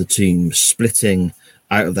out of the tomb, splitting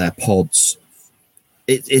out of their pods,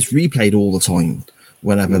 it's replayed all the time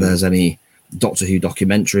whenever there's any Doctor Who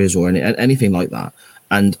documentaries or anything like that.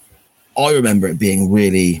 And I remember it being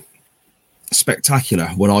really spectacular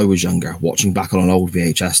when I was younger, watching back on an old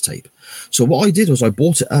VHS tape. So what I did was I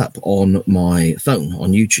brought it up on my phone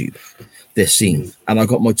on YouTube, this scene, and I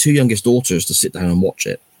got my two youngest daughters to sit down and watch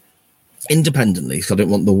it independently, because I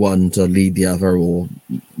didn't want the one to lead the other or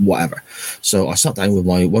whatever. So I sat down with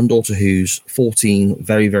my one daughter who's 14,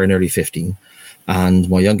 very, very nearly 15, and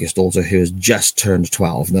my youngest daughter who has just turned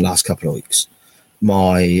 12 in the last couple of weeks.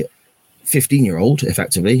 My 15-year-old,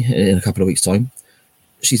 effectively, in a couple of weeks' time,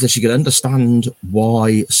 she said she could understand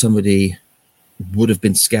why somebody would have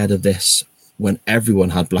been scared of this when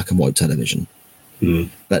everyone had black and white television.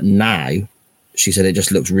 But now, she said it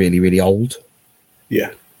just looks really, really old.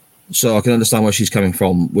 Yeah. So I can understand where she's coming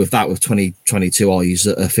from with that, with 22 eyes,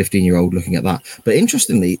 a 15-year-old looking at that. But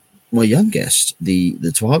interestingly, my youngest, the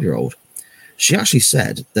 12-year-old, she actually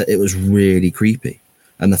said that it was really creepy.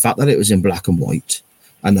 And the fact that it was in black and white,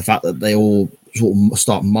 and the fact that they all sort of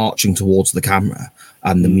start marching towards the camera,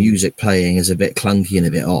 and the music playing is a bit clunky and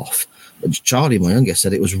a bit off. But Charlie, my youngest,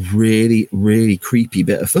 said it was really, really creepy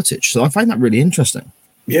bit of footage. So I find that really interesting.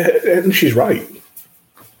 Yeah, and she's right.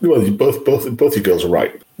 Well, both you girls are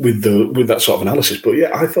right with that sort of analysis. But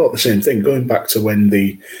yeah, I thought the same thing. Going back to when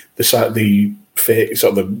the fake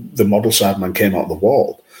sort of the model Cyberman came out of the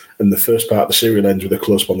wall, and the first part of the serial ends with a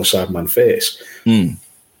close up on the Cyberman face.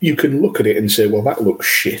 You can look at it and say, "Well, that looks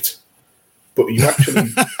shit," but you actually.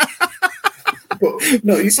 But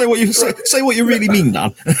no, say what you really mean,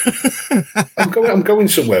 Dan. I'm going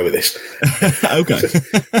somewhere with this. Okay.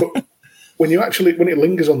 But when it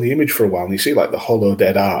lingers on the image for a while, and you see like the hollow,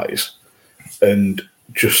 dead eyes, and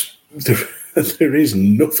just there is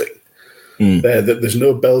nothing there. That there's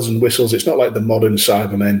no bells and whistles. It's not like the modern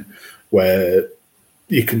Cybermen where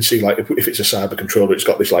you can see, like, if it's a cyber controller, it's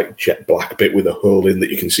got this like jet black bit with a hole in that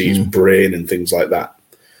you can see its brain and things like that.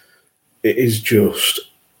 It is just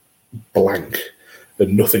blank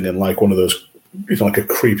and nothing, and like one of those, like a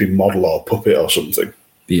creepy model or puppet or something.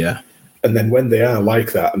 Yeah. And then when they are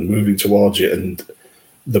like that and moving towards it, and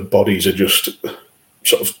the bodies are just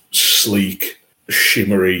sort of sleek,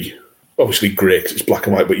 shimmery, obviously grey because it's black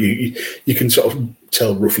and white, but you can sort of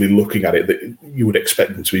tell roughly looking at it that you would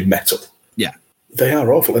expect them to be metal. Yeah. They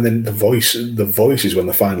are awful. And then the voices when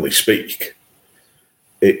they finally speak,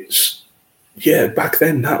 it's... Yeah, back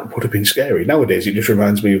then that would have been scary. Nowadays, it just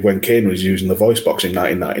reminds me of when Kane was using the voice box in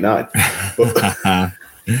 1999. But,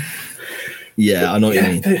 yeah, I know what you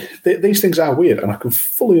mean. These things are weird, and I can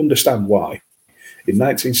fully understand why. In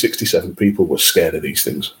 1967, people were scared of these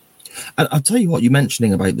things. And I'll tell you what, you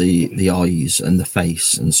mentioning about the eyes and the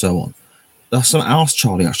face and so on. That's something else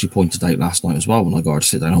Charlie actually pointed out last night as well when I got her to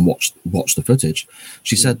sit down and watch the footage.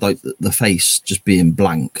 She said like the face just being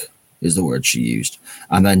blank is the word she used,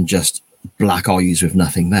 and then just black eyes with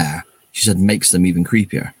nothing there, she said, makes them even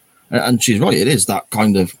creepier. And she's right, it is that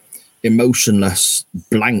kind of emotionless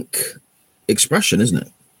blank expression, isn't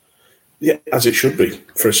it? Yeah, as it should be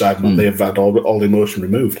for a Cyberman. They have had all emotion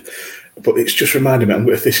removed. But it's just reminding me, and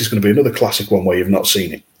this is going to be another classic one where you've not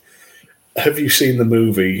seen it. Have you seen the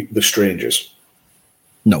movie The Strangers?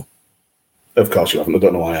 No. Of course you haven't. I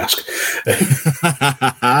don't know why I ask.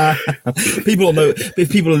 People know, if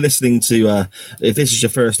people are listening to, if this is your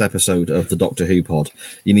first episode of the Doctor Who pod,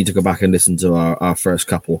 you need to go back and listen to our first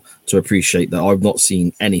couple to appreciate that I've not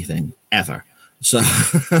seen anything ever. So,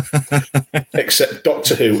 except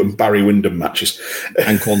Doctor Who and Barry Windham matches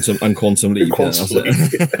and Quantum Leap. But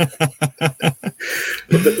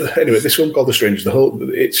anyway, this one called The Strangers.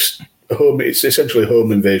 It's essentially a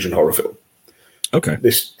home invasion horror film. Okay.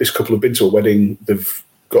 This couple have been to a wedding. They've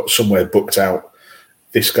got somewhere booked out.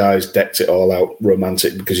 This guy's decked it all out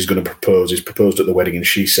romantic because he's going to propose. He's proposed at the wedding and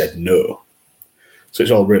she said no. So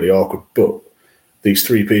it's all really awkward. But these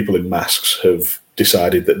three people in masks have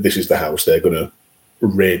decided that this is the house they're going to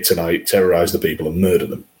raid tonight, terrorise the people and murder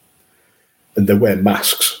them. And they wear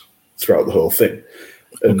masks throughout the whole thing.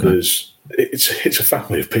 And it's a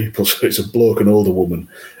family of people. So it's a bloke, an older woman,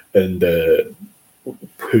 and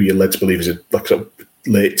who you're led to believe is a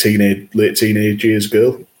late teenage years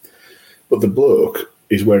girl. But the bloke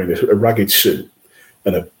is wearing a ragged suit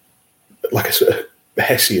and a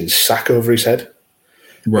Hessian sack over his head.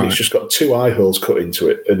 Right. And it's just got two eye holes cut into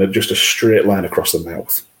it and just a straight line across the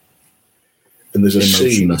mouth. And there's a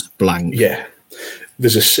scene blank. Yeah.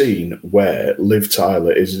 There's a scene where Liv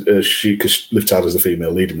Tyler is because Liv Tyler's the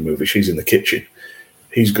female lead in the movie. She's in the kitchen.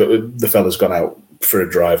 The fella's gone out for a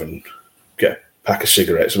drive and get a pack of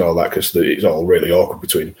cigarettes and all that because it's all really awkward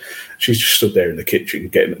between them. She's just stood there in the kitchen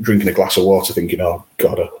drinking a glass of water thinking, oh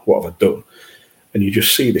God, what have I done? And you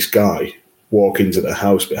just see this guy walk into the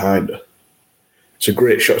house behind her. It's a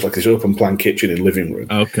great shot. It's like this open plan kitchen and living room.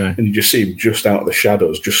 Okay. And you just see him just out of the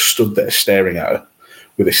shadows, just stood there staring at her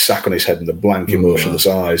with his sack on his head and the blank, emotionless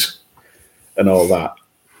eyes and all that.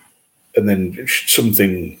 And then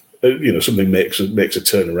something makes a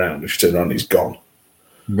turn around. And she turns around and he's gone.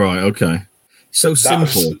 Right, okay. So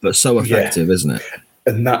simple, but so effective, isn't it?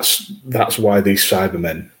 And that's why these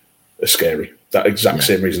Cybermen are scary. That exact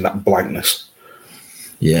same reason, that blankness.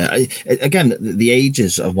 Yeah. Again, the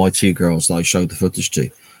ages of my two girls that I showed the footage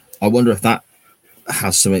to, I wonder if that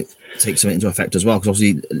takes something into effect as well. Because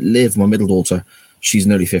obviously, Liv, my middle daughter, she's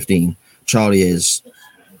nearly 15. Charlie is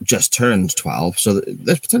just turned 12. So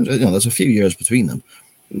there's potential. There's a few years between them,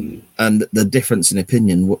 and the difference in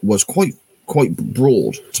opinion was quite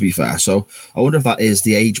broad, to be fair. So I wonder if that is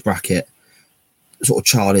the age bracket, sort of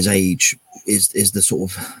Charlie's age is the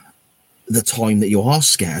sort of the time that you are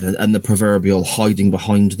scared and the proverbial hiding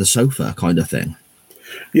behind the sofa kind of thing.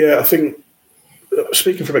 Yeah, I think,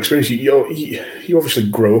 speaking from experience, you obviously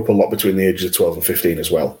grow up a lot between the ages of 12 and 15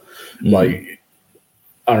 as well. Like,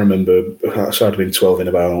 I remember, I started being 12 in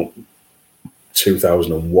about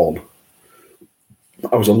 2001.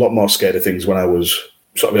 I was a lot more scared of things when I was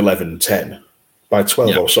sort of 11, 10. By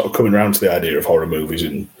 12, I was sort of coming around to the idea of horror movies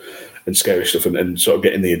and scary stuff and sort of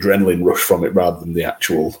getting the adrenaline rush from it rather than the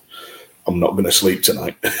actual, I'm not going to sleep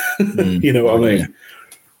tonight. You know what I mean? Yeah.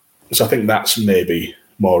 So I think that's maybe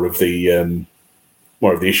more of the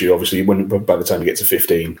issue. Obviously, by the time you get to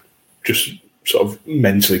 15, just sort of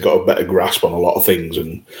mentally got a better grasp on a lot of things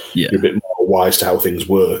and you're a bit more wise to how things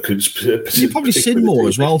work. You probably sin more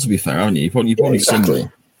as well, to be fair, aren't you? You probably sin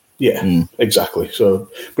more. Yeah, exactly. So,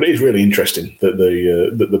 but it is really interesting that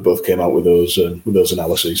they both came out with those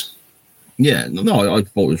analyses. Yeah, no, I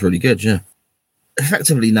thought it was really good. Yeah.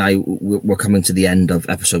 Effectively, now we're coming to the end of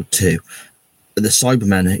episode 2. The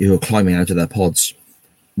Cybermen who are climbing out of their pods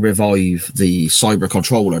revive the cyber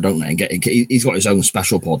controller, don't they? And he's got his own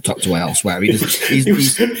special pod tucked away elsewhere. He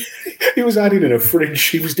was hiding in a fridge.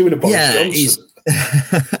 He was doing a Boris Johnson.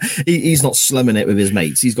 He's not slumming it with his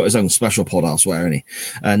mates. He's got his own special pod elsewhere, isn't he?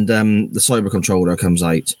 And the cyber controller comes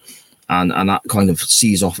out, and that kind of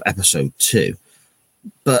sees off episode 2.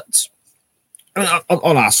 But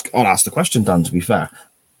I'll ask the question, Dan, to be fair.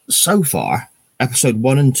 So far, episode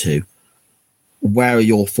 1 and 2, where are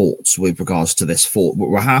your thoughts with regards to this?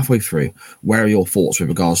 We're halfway through. Where are your thoughts with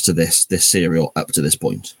regards to this serial up to this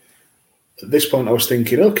point? At this point, I was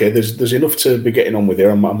thinking, okay, there's enough to be getting on with here.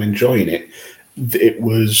 I'm enjoying it. It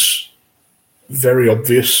was very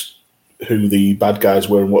obvious who the bad guys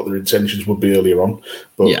were and what their intentions would be earlier on.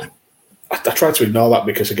 But yeah. I tried to ignore that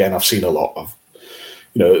because, again, I've seen a lot of,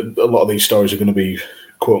 a lot of these stories are going to be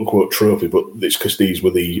quote unquote tropey, but it's because these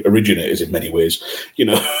were the originators in many ways.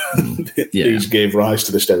 These gave rise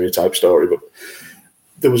to the stereotype story. But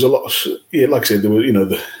there was a lot of, like I said, there were,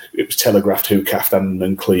 it was telegraphed who Kaftan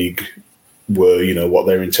and Klieg were, what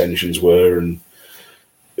their intentions were, and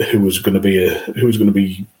who was going to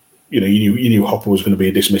be, you knew Hopper was going to be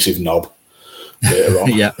a dismissive knob, later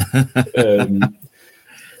on. Yeah.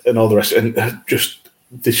 And all the rest. And just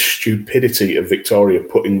this stupidity of Victoria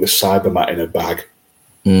putting the Cybermat in a bag.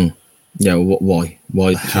 Mm. Yeah, why?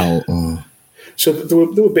 Why the hell? Oh. So there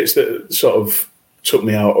were bits that sort of took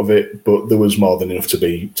me out of it, but there was more than enough to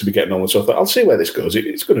be getting on with. So I thought, I'll see where this goes.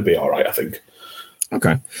 It's going to be all right, I think.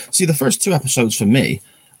 Okay. See, the first 2 episodes for me,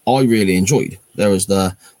 I really enjoyed. There was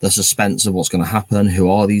the suspense of what's going to happen, who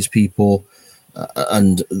are these people,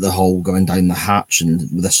 and the whole going down the hatch, and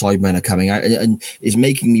the Cybermen are coming out, and is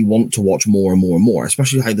making me want to watch more and more and more.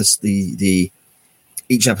 Especially how the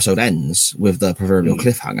each episode ends with the proverbial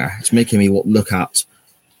cliffhanger. It's making me look at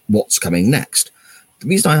what's coming next. The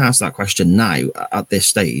reason I ask that question now at this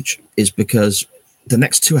stage is because the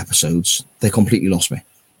next 2 episodes they completely lost me.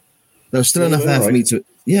 There was still enough there for me to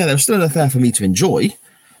there was still enough there for me to enjoy,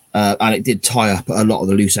 and it did tie up a lot of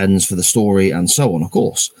the loose ends for the story and so on, of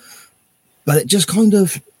course. But it just kind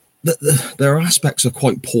of there are aspects of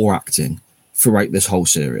quite poor acting throughout this whole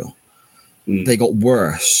serial. They got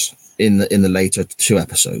worse in the later 2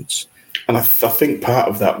 episodes, and I think part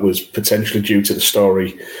of that was potentially due to the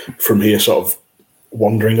story from here sort of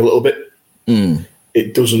wandering a little bit.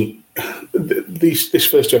 It doesn't. This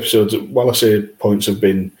first 2 episodes, while I say points have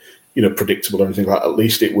been predictable or anything like that, at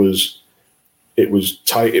least it was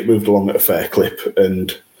tight. It moved along at a fair clip,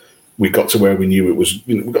 and we got to where we knew it was.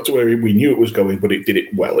 We got to where we knew it was going, but it did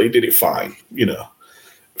it well. It did it fine.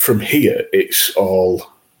 From here, it's all.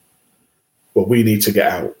 Well, we need to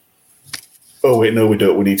get out. Oh wait, no, we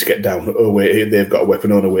don't. We need to get down. Oh wait, they've got a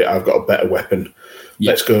weapon. Oh no, wait, I've got a better weapon.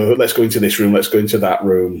 Yeah. Let's go into this room. Let's go into that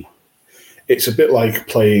room. It's a bit like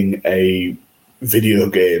playing a video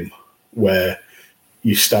game where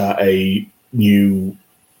you start a new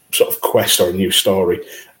sort of quest or a new story,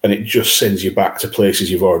 and it just sends you back to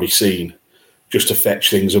places you've already seen, just to fetch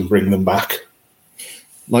things and bring them back.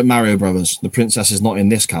 Like Mario Brothers, the princess is not in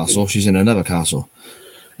this castle; she's in another castle,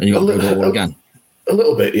 and you got to go all again. A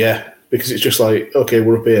little bit, yeah, because it's just like, okay,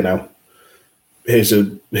 we're up here now. Here's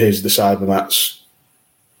the Cybermats.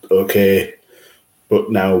 Okay,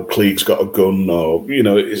 but now Klieg's got a gun, or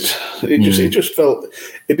it just felt,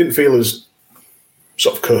 it didn't feel as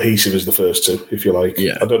sort of cohesive as the first 2, if you like.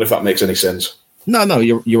 Yeah. I don't know if that makes any sense. No,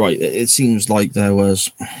 you're right. It seems like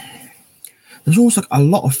there's almost like a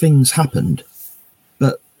lot of things happened,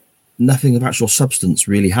 but nothing of actual substance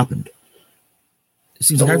really happened. It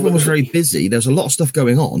seems like everyone was very busy. There's a lot of stuff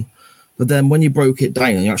going on, but then when you broke it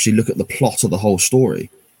down and you actually look at the plot of the whole story,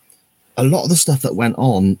 a lot of the stuff that went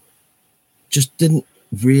on just didn't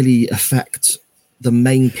really affect the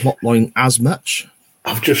main plot line as much.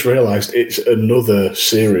 I've just realised it's another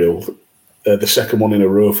serial, the second one in a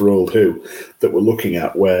row for Old Who, that we're looking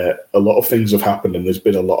at, where a lot of things have happened and there's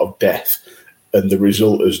been a lot of death, and the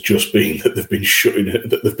result has just been that they've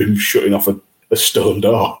been shutting off a stone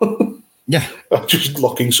door. Yeah, just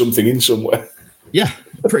locking something in somewhere. Yeah,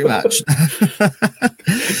 pretty much.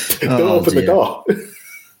 Don't open the door.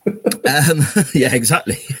 Yeah,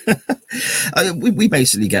 exactly. We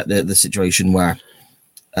basically get the situation where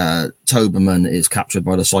Toberman is captured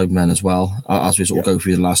by the Cybermen as well, as we sort of go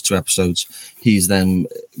through the last 2 episodes. He's then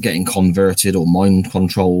getting converted or mind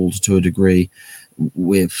controlled to a degree,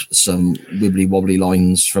 with some wibbly wobbly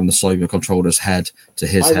lines from the cyber controller's head to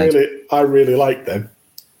his head. I really like them.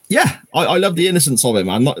 Yeah, I love the innocence of it,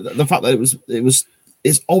 man. The fact that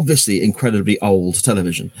it's obviously incredibly old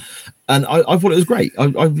television, and I thought it was great. I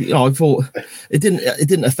thought it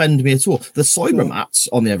didn't offend me at all. The Cybermats,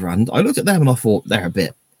 on the other hand, I looked at them and I thought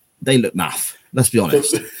they look naff. Let's be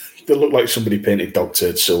honest. They look like somebody painted dog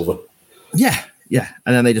turd silver. Yeah,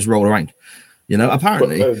 and then they just roll around.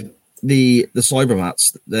 Apparently the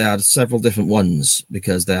Cybermats, they had several different ones,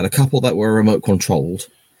 because they had a couple that were remote controlled.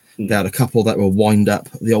 They had a couple that were wind up,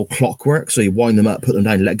 the old clockwork. So you wind them up, put them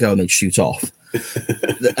down, let go, and they'd shoot off.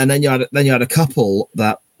 And then you had a couple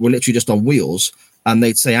that were literally just on wheels, and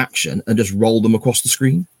they'd say action and just roll them across the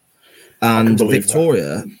screen. And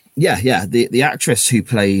Victoria, the actress who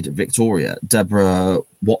played Victoria, Deborah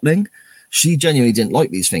Watling, she genuinely didn't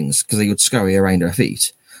like these things because they would scurry around her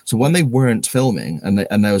feet. So when they weren't filming and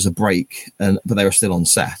there was a break, but they were still on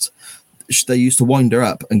set, they used to wind her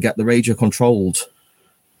up and get the radio controlled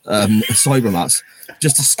Cybermats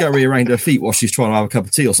just to scurry around her feet while she's trying to have a cup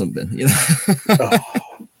of tea or something.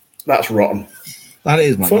 That's rotten. That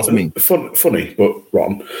is, man. That's mean. Funny, but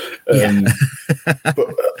rotten.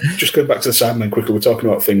 But just going back to the Cybermen quickly, we're talking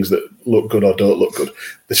about things that look good or don't look good.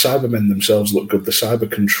 The Cybermen themselves look good. The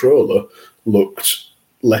Cyber Controller looked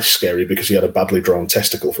less scary because he had a badly drawn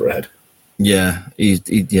testicle for a head. Yeah,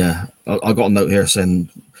 I got a note here saying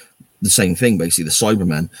the same thing. Basically, the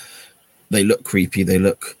Cybermen, they look creepy. They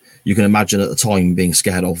look, you can imagine at the time being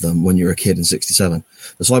scared of them when you're a kid in 67.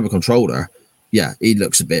 The Cyber Controller, yeah, he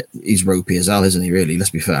looks he's ropey as hell, isn't he, really?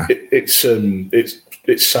 Let's be fair. It's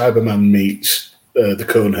Cyberman meets the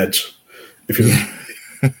Coneheads. If you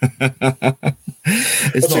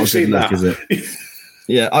it's not a good look, is it?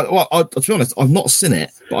 Yeah, to be honest, I've not seen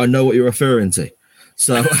it, but I know what you're referring to.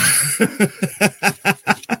 So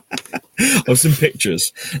I've seen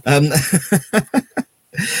pictures.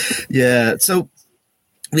 Yeah, so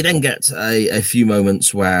we then get a few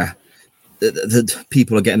moments where the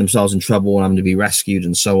people are getting themselves in trouble and having to be rescued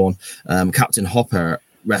and so on. Captain Hopper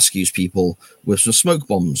rescues people with some smoke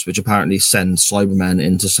bombs, which apparently send Cybermen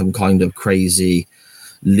into some kind of crazy,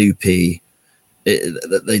 loopy.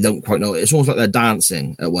 They don't quite know. It's almost like they're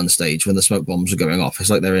dancing at one stage when the smoke bombs are going off. It's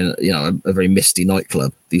like they're in, a very misty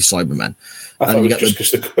nightclub. These Cybermen. I thought it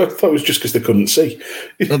was just because they couldn't see.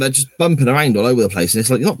 Well, they're just bumping around all over the place, and it's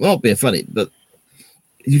like not being funny, but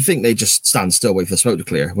you'd think they just stand still, wait for the smoke to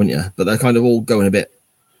clear, wouldn't you? But they're kind of all going a bit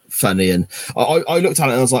funny, and I looked at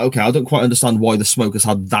it and I was like, okay, I don't quite understand why the smoke has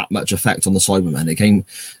had that much effect on the Cybermen. It came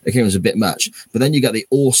as a bit much. But then you get the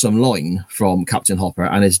awesome line from Captain Hopper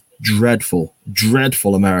and his dreadful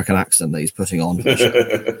American accent that he's putting on.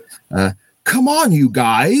 Come on, you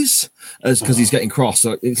guys, because he's getting cross.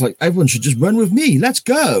 So it's like, everyone should just run with me. Let's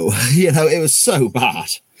go. It was so bad.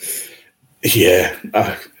 Yeah.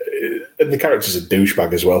 And the character's a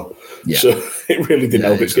douchebag as well. Yeah. So it really didn't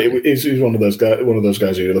help. Exactly. He's one of those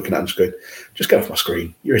guys who you're looking at and just going, just get off my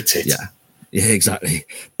screen. You're a tit. Yeah, exactly.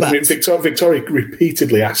 But I mean, Victoria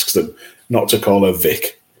repeatedly asks them not to call her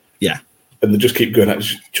Vic. Yeah. And they just keep going,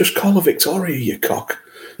 just call her Victoria, you cock.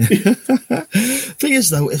 Thing is,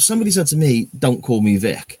 though, if somebody said to me, don't call me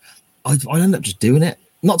Vic, I'd end up just doing it.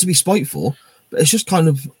 Not to be spiteful, but it's just kind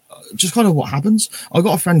of what happens. I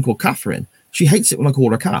got a friend called Catherine. She hates it when I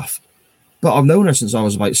call her Kath. But I've known her since I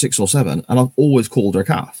was about 6 or 7, and I've always called her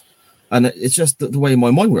Kath. And it's just the way my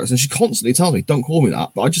mind works. And she constantly tells me, don't call me that,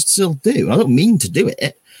 but I just still do. And I don't mean to do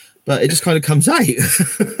it, but it just kind of comes out.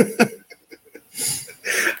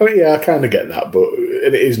 I mean, yeah, I kind of get that, but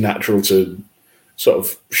it is natural to sort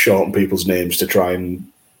of shorten people's names to try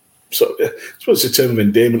and sort of, I suppose it's a term of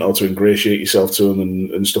endearment or to ingratiate yourself to them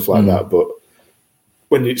and stuff like that. But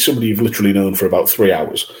when it's somebody you've literally known for about 3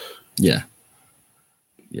 hours. Yeah.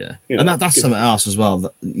 Yeah, and that's something else as well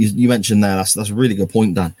that you mentioned there. That's a really good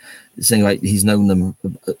point, Dan. Saying like he's known them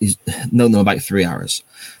about 3 hours.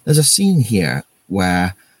 There's a scene here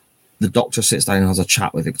where the Doctor sits down and has a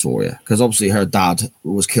chat with Victoria because obviously her dad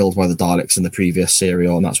was killed by the Daleks in the previous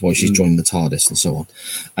serial, and that's why she's joined the TARDIS and so on.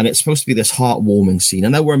 And it's supposed to be this heartwarming scene,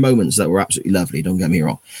 and there were moments that were absolutely lovely. Don't get me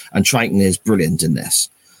wrong, and Triton is brilliant in this.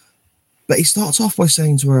 But he starts off by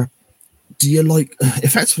saying to her,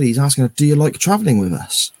 effectively he's asking her, do you like traveling with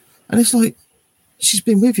us? And it's like, she's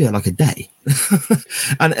been with you like a day.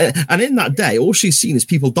 and in that day, all she's seen is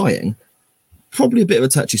people dying. Probably a bit of a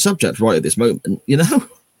touchy subject right at this moment, Yeah,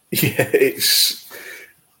 it's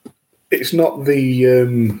not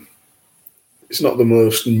the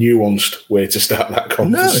most nuanced way to start that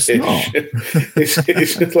conversation. No, it's not.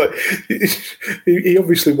 it's just like he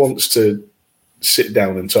obviously wants to sit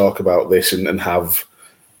down and talk about this and have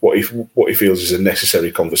what he feels is a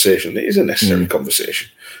necessary conversation. It is a necessary conversation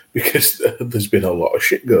because there's been a lot of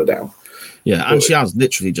shit go down. Yeah, and she has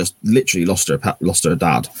literally lost her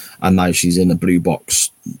dad, and now she's in a blue box,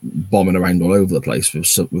 bombing around all over the place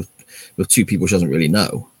with two people she doesn't really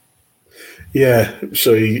know. Yeah,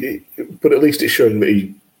 so but at least it's showing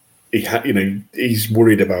that he's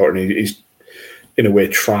worried about her, and he's in a way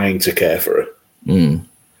trying to care for her.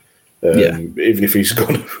 Even if he's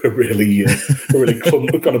gone a really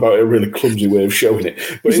clumsy way of showing it.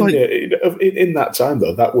 But in that time,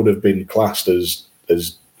 though, that would have been classed as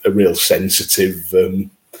a real sensitive,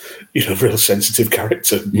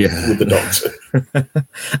 character with the Doctor.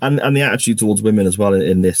 and the attitude towards women as well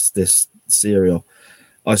in this serial,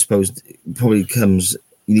 I suppose, probably comes.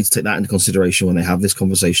 You need to take that into consideration when they have this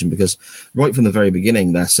conversation, because right from the very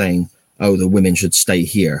beginning, they're saying, "Oh, the women should stay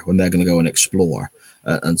here when they're going to go and explore."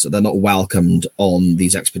 And so they're not welcomed on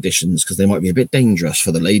these expeditions because they might be a bit dangerous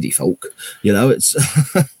for the lady folk. It's...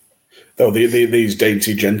 these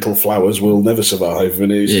dainty, gentle flowers will never survive.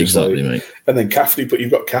 And it's exactly, mate. And then you've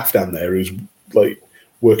got Kath down there who's like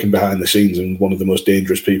working behind the scenes and one of the most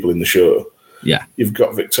dangerous people in the show. Yeah. You've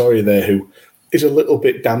got Victoria there who is a little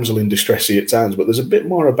bit damsel in distressy at times, but there's a bit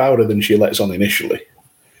more about her than she lets on initially.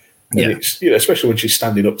 And it's, especially when she's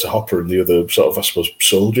standing up to Hopper and the other sort of, I suppose,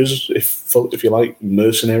 soldiers, if you like,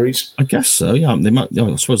 mercenaries. I guess so. Yeah, they might.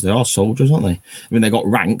 I suppose they are soldiers, aren't they? I mean, they got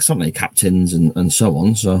ranks, haven't they? Captains and so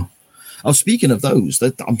on. So, Oh, speaking of those,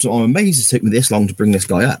 I'm amazed it took me this long to bring this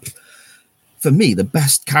guy up. For me, the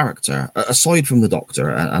best character, aside from the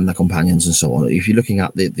Doctor and the companions and so on, if you're looking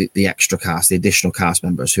at the extra cast, the additional cast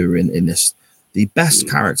members who are in this, the best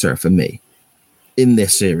character for me in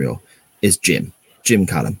this serial is Jim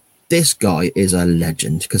Callum. This guy is a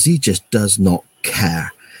legend because he just does not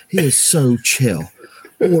care. He is so chill.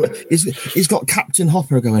 He's got Captain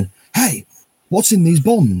Hopper going, "Hey, what's in these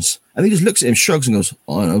bombs?" And he just looks at him, shrugs, and goes,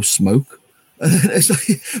 "I don't know, smoke." And it's like,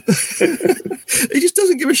 he just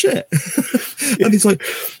doesn't give a shit. And he's like,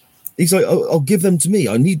 I'll give them to me.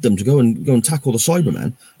 I need them to go and tackle the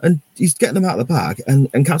Cybermen. And he's getting them out of the bag.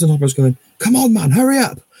 And Captain Hopper's going, "Come on, man, hurry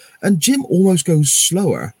up." And Jim almost goes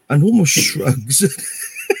slower and almost shrugs.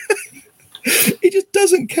 He just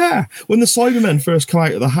doesn't care. When the Cybermen first come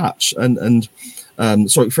out of the hatch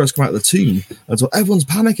first come out of the tomb, and so everyone's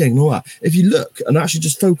panicking and all that. If you look and actually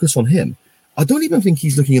just focus on him, I don't even think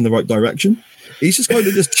he's looking in the right direction. He's just kind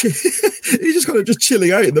of just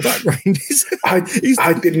chilling out in the background. I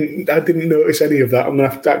didn't notice any of that. I'm gonna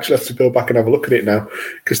have to go back and have a look at it now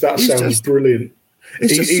because that sounds brilliant.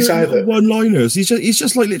 He's either one-liners. He's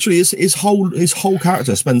just like literally his whole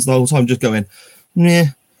character spends the whole time just going, "Nah."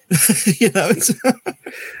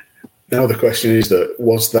 Now the question is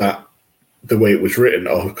was that the way it was written,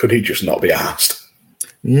 or could he just not be asked?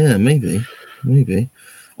 Yeah, maybe.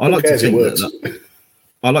 I like to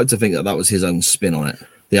think that was his own spin on it.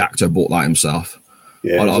 The actor bought that himself.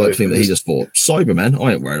 Yeah, I like to think that he just thought, Cybermen,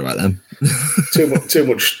 I ain't worried about them. too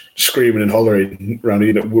much screaming and hollering around,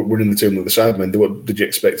 we're in the tomb with the Cybermen. What did you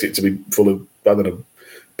expect it to be full of, I don't know,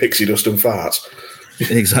 pixie dust and farts?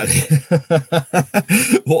 Exactly.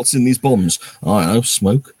 What's in these bombs? I don't know,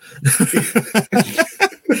 smoke.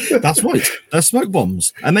 That's right. They're smoke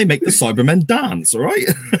bombs, and they make the Cybermen dance. All right.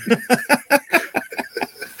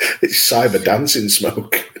 It's cyber dancing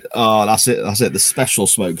smoke. Oh, that's it. The special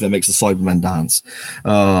smoke that makes the Cybermen dance.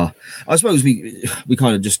 I suppose we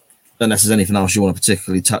kind of just, unless there's anything else you want to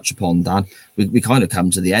particularly touch upon, Dan, we kind of come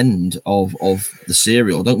to the end of the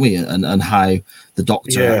serial, don't we? And how the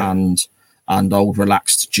Doctor and old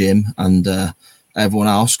relaxed Jim and everyone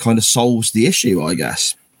else kind of solves the issue, I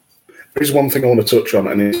guess. There's one thing I want to touch on,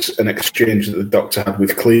 and it's an exchange that the Doctor had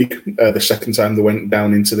with Klieg the second time they went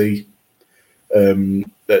down into the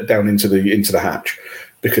hatch,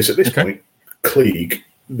 because at this point, Klieg,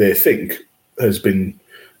 they think, has been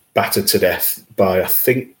battered to death by, I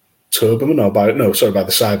think, Toberman by the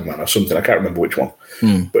Cyberman or something. I can't remember which one.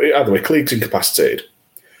 But either way, Klieg's incapacitated,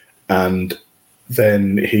 and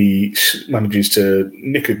then he manages to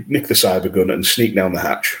nick the cyber gun and sneak down the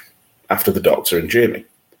hatch after the Doctor and Jamie.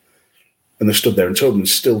 And they stood there, and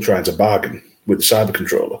Toberman's still trying to bargain with the cyber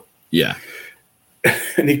controller. Yeah.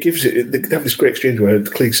 And he gives it. They have this great exchange where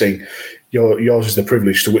Klieg's saying, "Yours is the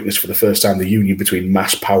privilege to witness for the first time the union between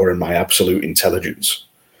mass power and my absolute intelligence."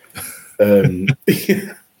 And he's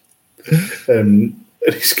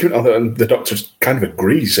giving, and the Doctor kind of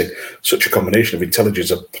agrees, saying, "Such a combination of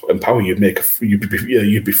intelligence and power, you'd be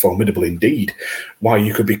formidable indeed. Why,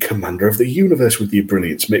 you could be commander of the universe with your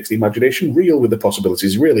brilliance. Makes the imagination real with the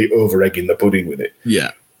possibilities, really over-egging the pudding with it."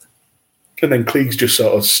 Yeah. And then Klieg's just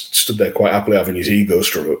sort of stood there quite happily having his ego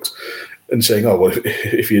stroked and saying, "Oh, well,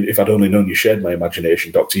 if I'd only known you shared my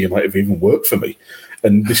imagination, Doctor, you might have even worked for me."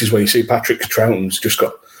 And this is where you see Patrick Troughton's just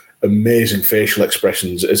got amazing facial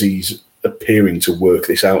expressions as he's appearing to work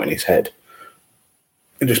this out in his head.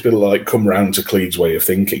 And just be like, come round to Klieg's way of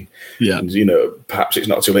thinking. Yeah. And, perhaps it's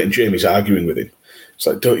not too late. And Jamie's arguing with him. It's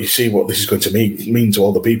like, don't you see what this is going to mean to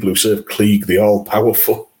all the people who serve Klieg, the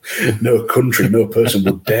all-powerful? No country, no person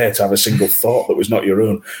would dare to have a single thought that was not your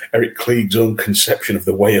own. Eric Klieg's own conception of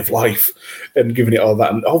the way of life, and giving it all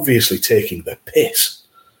that, and obviously taking the piss,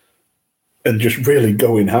 and just really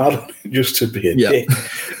going hard on it just to be a dick.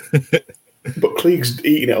 But Klieg's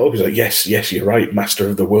eating it up. He's like, yes, you're right, master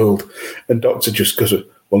of the world. And Doctor just goes,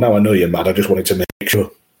 "Well, now I know you're mad. I just wanted to make sure."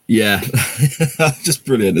 Yeah, just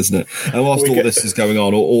brilliant, isn't it? And whilst all this is going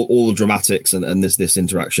on, all the dramatics and this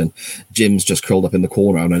interaction, Jim's just curled up in the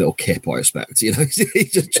corner on a little kip, I expect.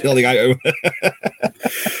 He's just chilling out.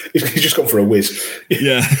 He's just gone for a whiz.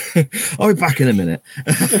 Yeah, I'll be back in a minute.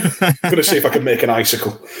 I'm going to see if I can make an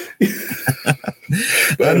icicle.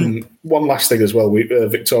 One last thing as well.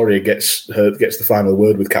 Victoria gets the final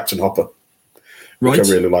word with Captain Hopper, which I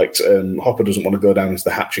really liked. Hopper doesn't want to go down into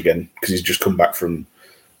the hatch again because he's just come back from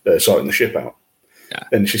sorting the ship out. Yeah.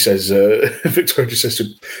 And she says, Victoria just says to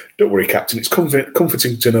him, "Don't worry, Captain. It's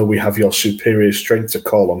comforting to know we have your superior strength to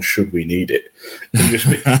call on should we need it."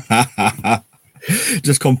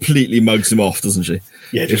 Just completely mugs him off, doesn't she?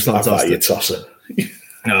 Yeah, just like that, you tosser.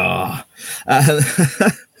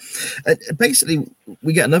 Basically,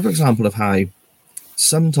 we get another example of how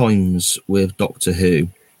sometimes with Doctor Who,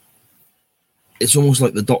 it's almost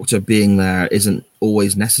like the Doctor being there isn't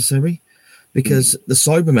always necessary, because the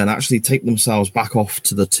Cybermen actually take themselves back off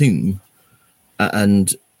to the tomb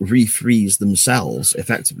and refreeze themselves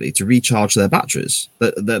effectively to recharge their batteries.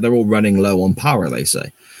 They're all running low on power, they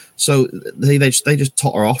say. So they just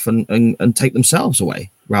totter off and take themselves away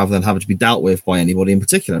rather than having to be dealt with by anybody in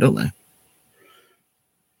particular, don't they?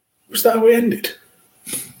 Was that how it ended?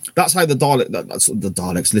 That's how the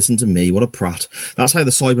Daleks, listen to me, what a prat. That's how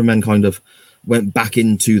the Cybermen kind of went back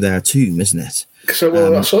into their tomb, isn't it? So, I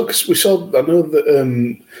know that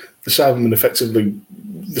the Cybermen effectively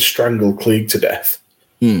strangled Klieg to death.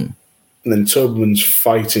 And then Toberman's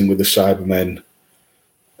fighting with the Cybermen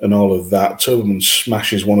and all of that. Toberman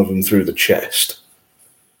smashes one of them through the chest.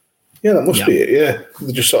 Yeah, that must be it, yeah.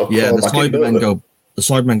 They just sort of the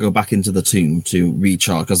Cybermen go back into the tomb to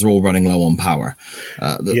recharge because they're all running low on power.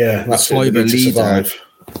 The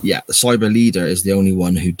Cyber leader is the only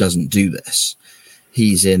one who doesn't do this.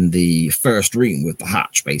 He's in the first room with the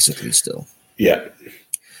hatch, basically, still. Yeah.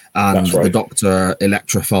 And the Doctor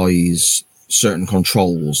electrifies certain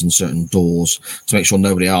controls and certain doors to make sure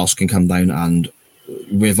nobody else can come down and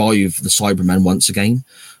revive the Cybermen once again.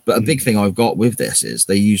 But a big thing I've got with this is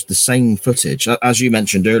they used the same footage, as you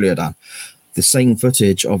mentioned earlier, Dan, the same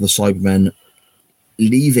footage of the Cybermen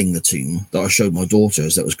leaving the tomb that I showed my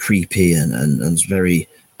daughters that was creepy and very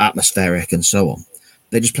atmospheric and so on.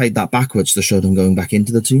 They just played that backwards to show them going back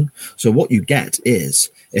into the tomb. So what you get is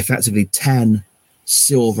effectively 10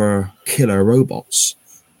 silver killer robots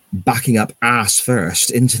backing up ass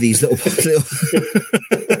first into these little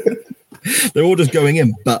they're all just going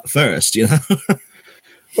in butt first, you know.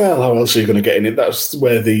 Well, how else are you going to get in it? That's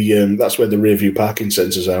where the rear view parking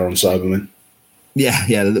sensors are on Cybermen.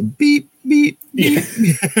 Yeah, the beep beep. Yeah.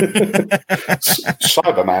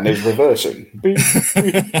 Cyberman is reversing. Beep,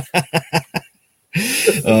 beep.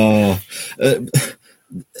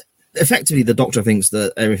 Effectively, the Doctor thinks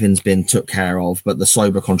that everything's been took care of, but the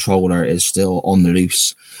Cyber controller is still on the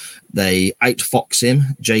loose. They outfox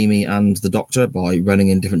him, Jamie and the Doctor, by running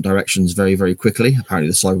in different directions very, very quickly. Apparently,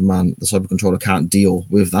 the Cyber controller can't deal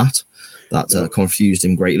with that. That confused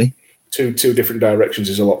him greatly. Two different directions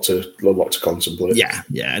is a lot to contemplate. Yeah,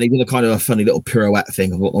 and he did a kind of a funny little pirouette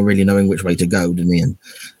thing of not really knowing which way to go, didn't he? And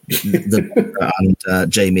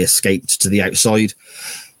Jamie escaped to the outside.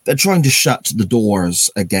 They're trying to shut the doors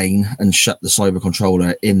again and shut the Cyber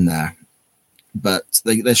controller in there, but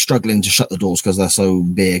they're struggling to shut the doors because they're so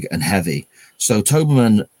big and heavy. So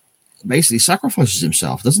Toberman basically sacrifices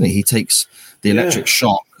himself, doesn't he? He takes the electric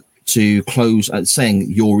shock to close, saying,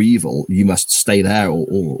 "You're evil, you must stay there,"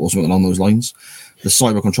 or something along those lines. The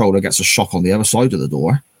Cyber controller gets a shock on the other side of the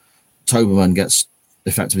door. Toberman gets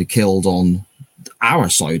effectively killed on our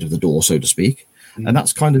side of the door, so to speak. And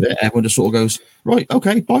that's kind of it. Everyone just sort of goes, right,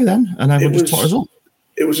 okay, bye then, and everyone just totters on.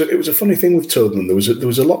 It was a funny thing with Toberman. There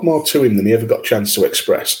was a lot more to him than he ever got a chance to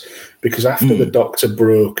express, because after the Doctor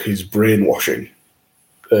broke his brainwashing,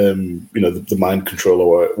 the mind control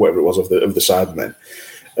or whatever it was of the Cybermen,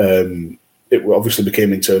 it obviously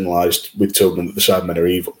became internalized with Toberman that the Cybermen are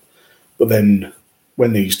evil. But then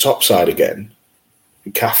when he's topside again,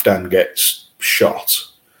 Kaftan gets shot,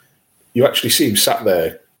 you actually see him sat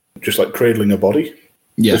there just like cradling a body.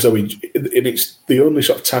 Yeah. As though it's the only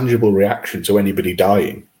sort of tangible reaction to anybody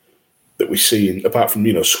dying that we see, apart from,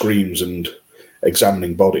 screams and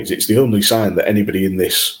examining bodies. It's the only sign that anybody in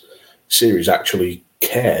this series actually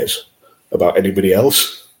cares about anybody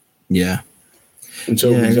else. Yeah.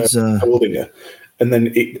 Until he's holding her. And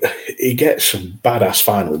then he gets some badass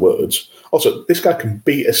final words. Also, this guy can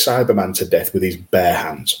beat a Cyberman to death with his bare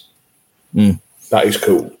hands. That is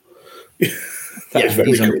cool.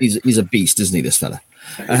 He's a beast, isn't he, this fella?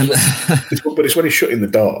 But it's when he's shutting the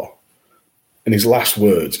door, and his last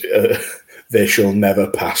words, "They shall never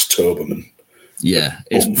pass Toberman." Yeah,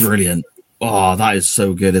 it's brilliant. Oh, that is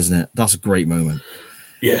so good, isn't it? That's a great moment.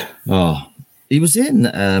 Yeah. Oh, he was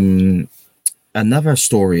in another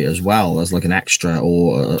story as well as like an extra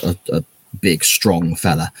or a big, strong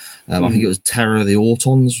fella. I think it was Terror of the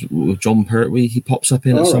Autons with John Pertwee. He pops up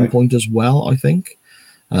in at some point as well, I think.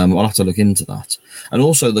 I'll have to look into that. And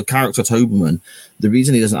also the character Toberman, the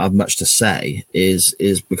reason he doesn't have much to say is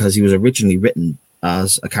because he was originally written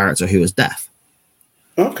as a character who was deaf.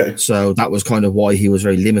 Okay. So that was kind of why he was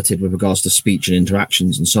very limited with regards to speech and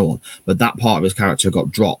interactions and so on. But that part of his character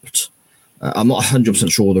got dropped. I'm not 100%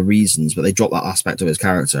 sure the reasons, but they dropped that aspect of his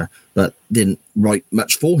character, but didn't write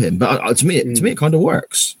much for him. But to me, it kind of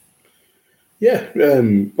works. Yeah.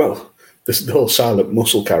 Well, the whole silent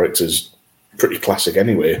muscle character's pretty classic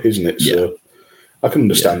anyway, isn't it? Yeah. So I can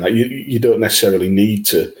understand that. You don't necessarily need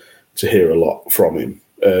to hear a lot from him.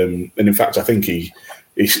 And in fact, I think he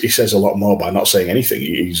says a lot more by not saying anything.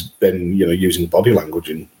 He's then using body language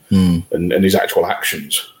and his actual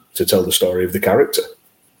actions to tell the story of the character.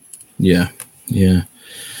 Yeah.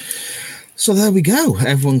 So there we go.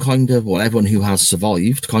 Everyone who has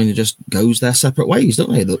survived kind of just goes their separate ways,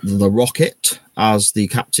 don't they? The rocket, as the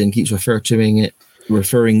captain keeps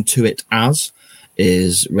referring to it as,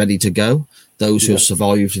 is ready to go. Those who have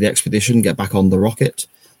survived the expedition get back on the rocket.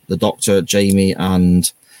 The Doctor, Jamie,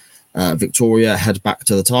 and Victoria head back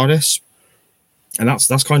to the TARDIS. And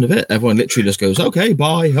that's kind of it. Everyone literally just goes, okay,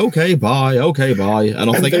 bye, okay, bye, okay, bye. And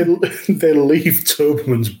off they go. They leave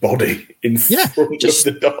Toberman's body in front of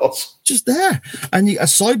the doors. Just there. And a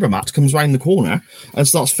Cybermat comes around the corner and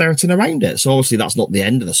starts ferreting around it. So obviously that's not the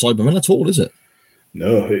end of the Cybermen at all, is it?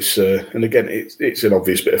 No, it's and again, it's an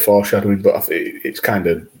obvious bit of foreshadowing, but I think it's kind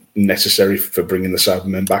of necessary for bringing the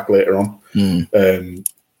Cybermen back later on.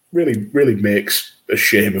 Really makes a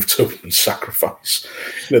shame of Tubman's sacrifice.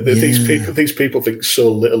 These people think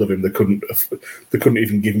so little of him they couldn't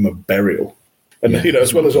even give him a burial, and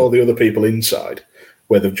as well as all the other people inside,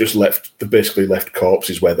 where they've basically left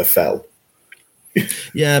corpses where they fell.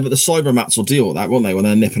 Yeah, but the Cybermats will deal with that, won't they? When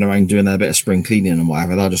they're nipping around doing their bit of spring cleaning and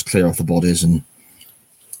whatever, they'll just clear off the bodies and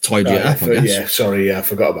tidy it up. I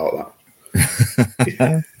forgot about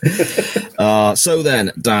that. So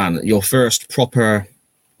then, Dan, your first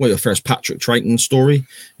Patrick Troughton story,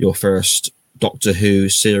 your first Doctor Who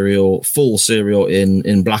full serial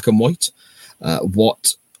in black and white.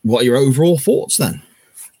 What are your overall thoughts then?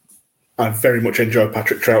 I very much enjoy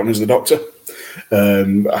Patrick Troughton as the Doctor.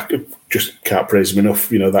 I just can't praise him enough.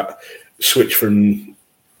 That switch from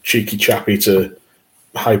cheeky chappy to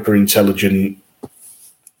hyper intelligent.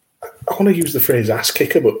 I want to use the phrase ass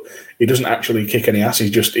kicker, but he doesn't actually kick any ass. He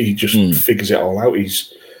just figures it all out.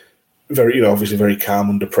 He's very, obviously very calm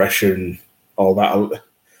under pressure and all that.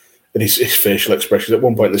 And his facial expressions. At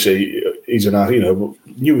one point, they say he's knew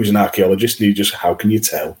he was an archaeologist, and he just, how can you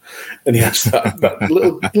tell? And he has that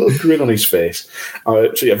little grin on his face.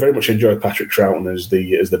 So very much enjoyed Patrick Troughton as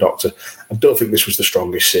the Doctor. I don't think this was the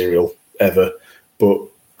strongest serial ever, but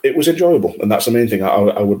it was enjoyable, and that's the main thing.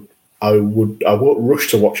 I won't rush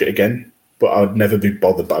to watch it again, but I'd never be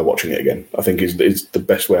bothered by watching it again. I think is the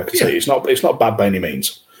best way I can say it. It's not bad by any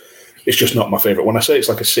means. It's just not my favourite. When I say it's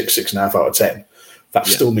like a 6.5 out of 10, that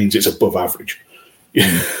still means it's above average.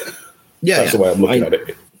 That's the way I'm looking at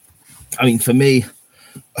it. I mean, for me,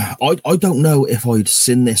 I don't know if I'd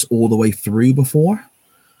seen this all the way through before,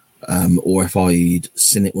 or if I'd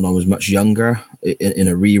seen it when I was much younger in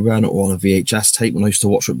a rerun or on a VHS tape when I used to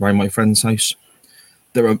watch it around my friend's house.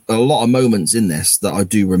 There are a lot of moments in this that I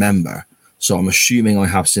do remember, so I'm assuming I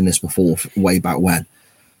have seen this before way back when.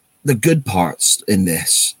 The good parts in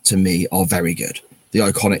this, to me, are very good. The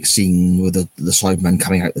iconic scene with the Cybermen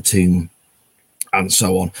coming out the tomb and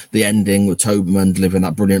so on. The ending with Toberman delivering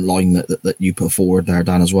that brilliant line that you put forward there,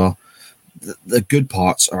 Dan, as well. The good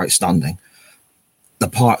parts are outstanding. The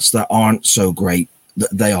parts that aren't so great,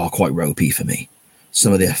 they are quite ropey for me.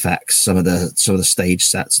 Some of the effects, some of the stage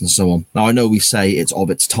sets and so on. Now, I know we say it's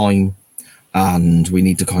of its time and we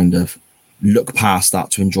need to kind of look past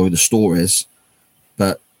that to enjoy the stories,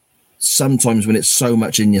 but sometimes when it's so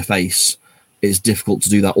much in your face, it's difficult to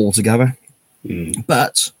do that altogether.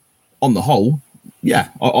 But on the whole,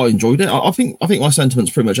 I enjoyed it. I think my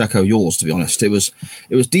sentiments pretty much echo yours, to be honest. It was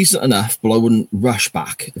decent enough, but I wouldn't rush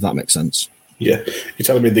back, if that makes sense. Yeah, you're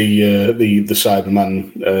telling me the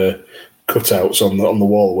Cyberman cutouts on the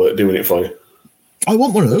wall weren't doing it for you? I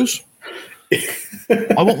want one of those.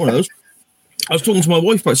 I was talking to my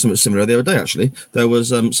wife about something similar the other day. Actually, there was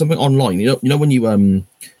something online. You know when you've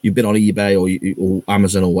been on eBay or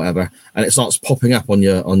Amazon or whatever, and it starts popping up on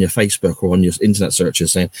your Facebook or on your internet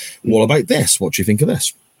searches saying, "What about this? What do you think of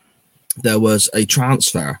this?" There was a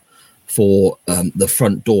transfer for the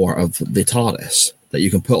front door of the TARDIS that you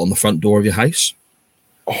can put on the front door of your house.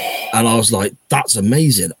 And I was like, "That's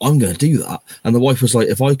amazing! I'm going to do that." And the wife was like,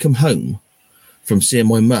 "If I come home from seeing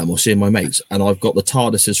my mum or seeing my mates and I've got the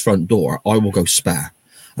TARDIS's front door, I will go spare."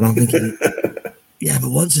 And I'm thinking, yeah,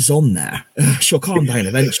 but once it's on there, she'll calm down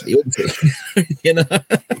eventually, won't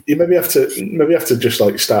it? You maybe have to just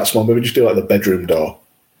like start small. Maybe just do like the bedroom door.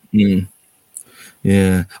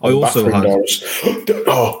 Yeah, I also had.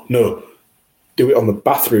 Oh no, do it on the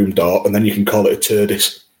bathroom door, and then you can call it a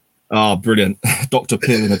TARDIS. Oh, brilliant! Dr.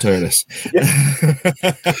 Pym in a TARDIS. Yeah.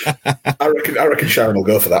 I reckon Sharon will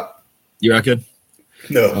go for that. You reckon?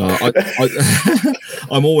 No,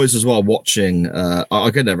 I'm always as well watching.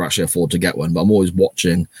 I could never actually afford to get one, but I'm always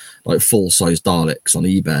watching like full size Daleks on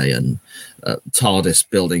eBay and TARDIS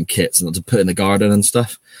building kits and to put in the garden and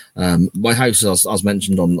stuff. My house, as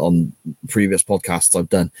mentioned on previous podcasts I've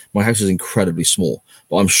done, my house is incredibly small,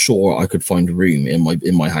 but I'm sure I could find room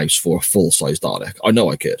in my house for a full size Dalek. I know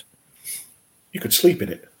I could. You could sleep in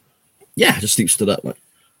it. Yeah, just sleep stood up, like.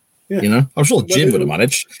 Yeah. You know, I'm sure Jim would have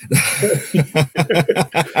managed.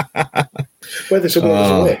 Where there's a will,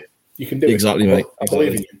 there's a way. You can do exactly, it. Mate. I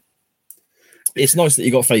believe in you. It's nice that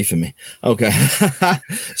you got faith in me. Okay.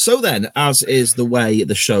 So then, as is the way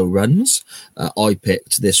the show runs, I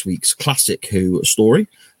picked this week's Classic Who story.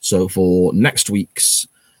 So for next week's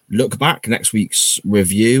look back, next week's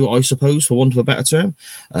review, I suppose, for want of a better term,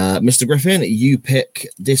 Mr. Griffin, you pick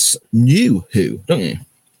this new Who, don't you?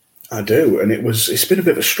 I do, and it's been a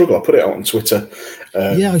bit of a struggle. I put it out on Twitter.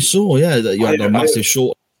 Yeah, I saw. Yeah, that you had a massive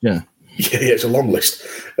short. Yeah. Yeah, it's a long list.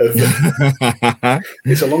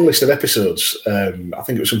 It's a long list of episodes. I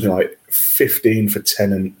think it was something like 15 for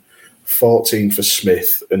Tennant, 14 for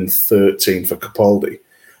Smith, and 13 for Capaldi.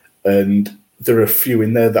 And there are a few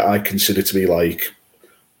in there that I consider to be like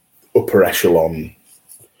upper echelon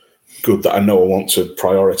good that I know I want to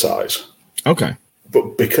prioritise. Okay.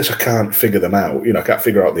 But because I can't figure them out, I can't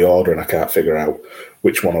figure out the order and I can't figure out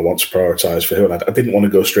which one I want to prioritise for who. And I didn't want to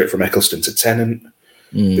go straight from Eccleston to Tennant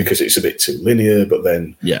because it's a bit too linear, but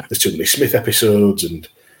then there's too many Smith episodes and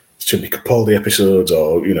there's too many Capaldi episodes,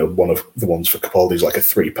 or, one of the ones for Capaldi is like a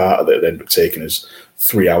 3-parter that end up taking us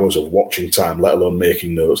 3 hours of watching time, let alone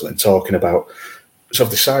making notes and then talking about. So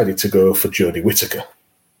I've decided to go for Jodie Whittaker.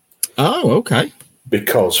 Oh, okay.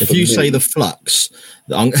 Because if you say the Flux,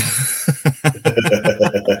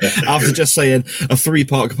 after just saying a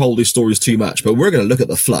 3-part Capaldi story is too much, but we're going to look at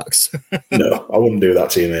the Flux. No, I wouldn't do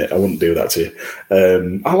that to you, mate. I wouldn't do that to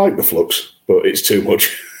you. I like the Flux, but it's too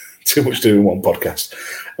much to do in one podcast.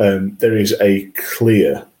 There is a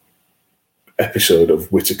clear episode of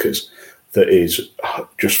Whittaker's that is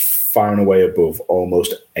just far and away above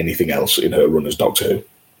almost anything else in her run as Doctor Who,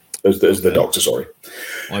 as the Doctor. Sorry,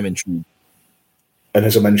 I'm intrigued. And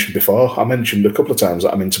as I mentioned before, I mentioned a couple of times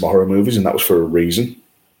that I'm into horror movies, and that was for a reason.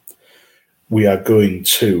 We are going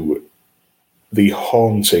to The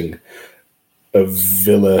Haunting of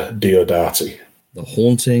Villa Diodati. The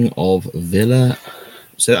Haunting of Villa...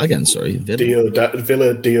 Say that again, sorry. Villa Diodati.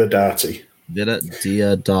 Villa Diodati.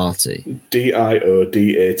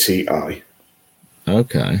 Diodati.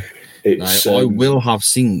 Okay. Now, I will have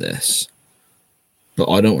seen this, but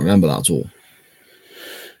I don't remember that at all.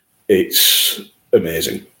 It's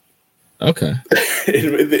amazing. Okay.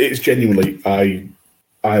 It's genuinely, I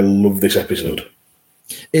love this episode.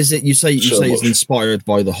 Is it, you say it's inspired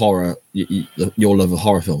by the horror, your love of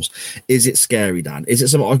horror films. Is it scary, Dan? Is it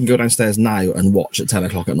something I can go downstairs now and watch at 10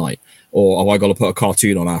 o'clock at night? Or have I got to put a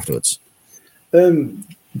cartoon on afterwards? It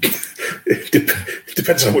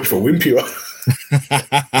depends how much of a wimp you are.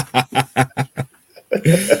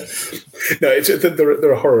 No,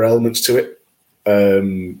 there are horror elements to it.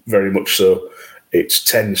 Very much so. It's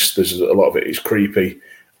tense. There's a lot of it is creepy,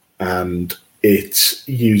 and it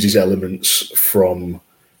uses elements from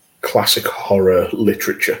classic horror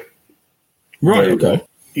literature. Right. Okay.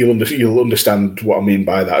 You'll understand what I mean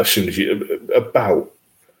by that as soon as about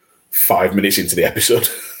 5 minutes into the episode.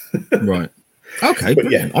 Right. Okay.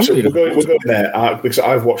 But yeah, so we're going there because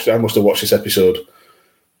I must have watched this episode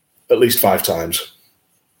at least 5 times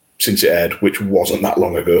since it aired, which wasn't that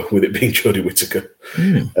long ago, with it being Jodie Whittaker.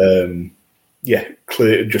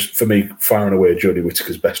 Clear, just for me, far and away, Jodie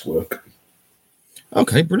Whittaker's best work.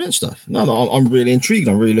 Okay, brilliant stuff. No, I'm really intrigued.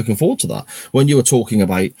 I'm really looking forward to that. When you were talking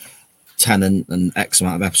about Tennant and X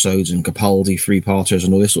amount of episodes and Capaldi 3-parters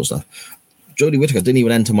and all this sort of stuff, Jodie Whittaker didn't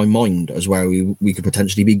even enter my mind as where we could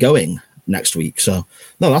potentially be going next week. So,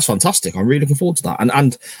 no, that's fantastic. I'm really looking forward to that.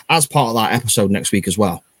 And as part of that episode next week as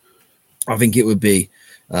well, I think it would be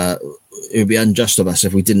unjust of us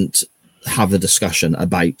if we didn't have the discussion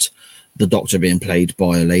about the Doctor being played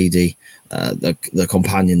by a lady, the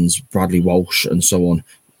companions, Bradley Walsh and so on,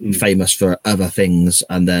 famous for other things,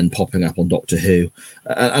 and then popping up on Doctor Who,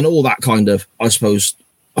 and all that kind of, I suppose,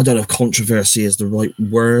 I don't know if controversy is the right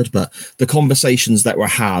word, but the conversations that were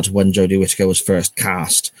had when Jodie Whittaker was first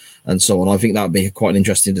cast and so on. I think that would be quite an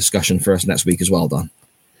interesting discussion for us next week as well, Dan.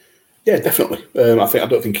 Yeah, definitely. I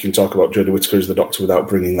don't think you can talk about Jodie Whittaker as the Doctor without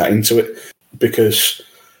bringing that into it, because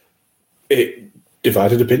it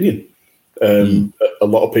divided opinion. A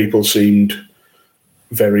lot of people seemed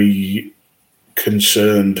very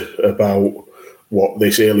concerned about what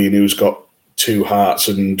this alien who's got 2 hearts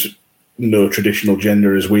and no traditional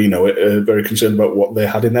gender as we know it are very concerned about what they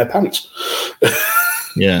had in their pants.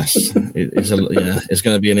 Yes, it's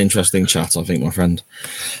going to be an interesting chat, I think, my friend.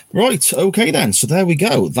 Right, okay then. So there we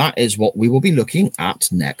go. That is what we will be looking at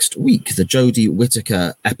next week. The Jodie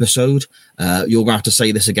Whittaker episode. You're going to have to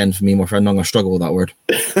say this again for me, my friend. I'm going to struggle with that word.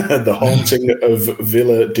 The Haunting of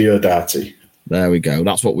Villa Diodati. There we go.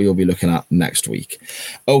 That's what we will be looking at next week.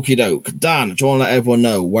 Okie doke. Dan, do you want to let everyone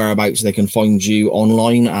know whereabouts they can find you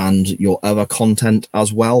online and your other content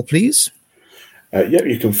as well, please?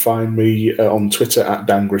 You can find me on Twitter at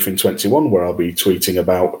DanGriffin21, where I'll be tweeting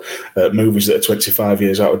about movies that are 25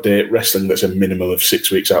 years out of date, wrestling that's a minimum of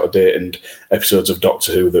 6 weeks out of date, and episodes of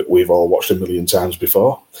Doctor Who that we've all watched a million times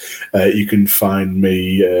before. You can find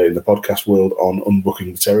me in the podcast world on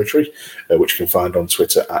Unbooking the Territory, which you can find on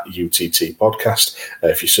Twitter at UTT Podcast.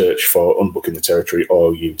 If you search for Unbooking the Territory or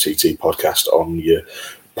UTT Podcast on your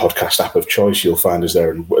podcast app of choice, you'll find us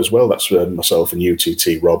there as well. That's myself and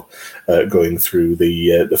UTT Rob going through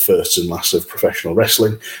the firsts and lasts of professional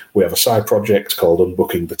wrestling. We have a side project called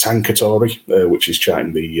Unbooking the Tankatory, which is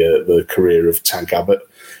charting the career of Tank Abbott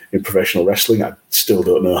in professional wrestling. I still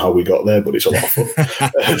don't know how we got there, but it's a lot of fun.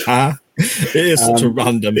 It is such a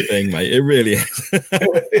random thing, mate. It really is.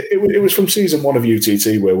 It was from season 1 of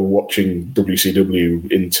UTT, where we're watching WCW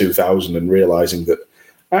in 2000 and realising that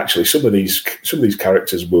actually some of these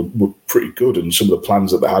characters were pretty good, and some of the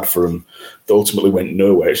plans that they had for them that ultimately went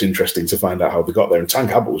nowhere. It's interesting to find out how they got there, and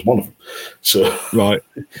Tank Abbott was one of them. So right,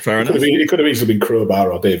 fair enough. It could have easily been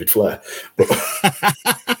Crowbar or David Flair. But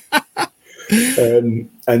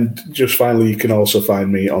and just finally, you can also find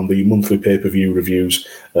me on the monthly pay-per-view reviews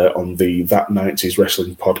on the That 90s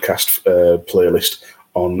Wrestling podcast playlist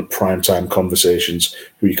on Primetime Conversations,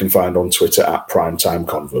 who you can find on Twitter at Primetime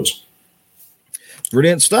Convos.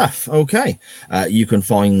 Brilliant stuff. Okay. You can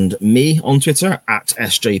find me on Twitter at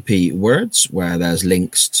SJP Words, where there's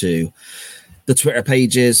links to the Twitter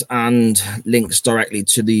pages and links directly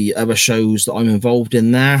to the other shows that I'm involved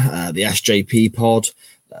in there. The SJP pod,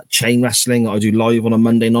 Chain Wrestling I do live on a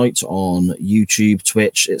Monday night on YouTube,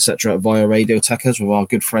 Twitch, etc. via Radio Techers with our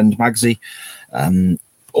good friend Magsy.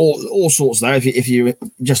 All sorts there. If you're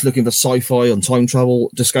just looking for sci-fi and time travel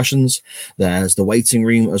discussions, there's the Waiting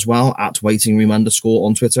Room as well, at waitingroom_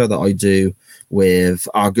 on Twitter, that I do with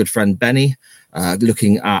our good friend Benny,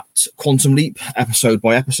 looking at Quantum Leap episode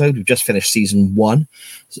by episode. We've just finished season 1.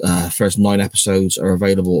 First 9 episodes are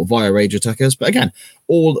available via Radio Techers. But again,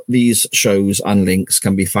 all these shows and links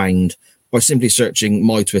can be found by simply searching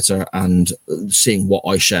my Twitter and seeing what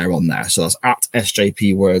I share on there. So that's at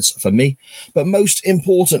SJP Words for me. But most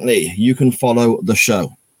importantly, you can follow the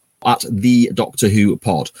show at The Doctor Who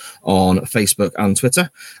Pod on Facebook and Twitter.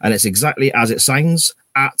 And it's exactly as it sounds,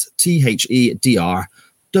 at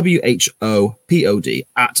THEDRWHOPOD,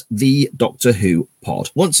 at The Doctor Who Pod.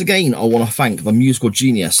 Once again, I want to thank the musical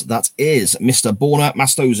genius that is Mr. Borna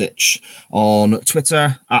Matozic on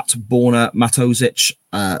Twitter, at Borna Matozic,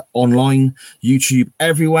 online, YouTube,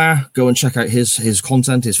 everywhere. Go and check out his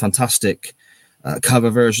content, his fantastic cover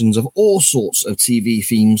versions of all sorts of TV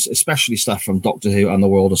themes, especially stuff from Doctor Who and the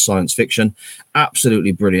world of science fiction.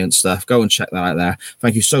 Absolutely brilliant stuff. Go and check that out there.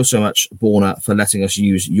 Thank you so much, Borna, for letting us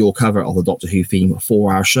use your cover of the Doctor Who theme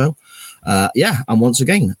for our show. And once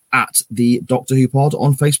again, at the Doctor Who Pod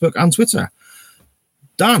on Facebook and Twitter.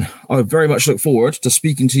 Dan, I very much look forward to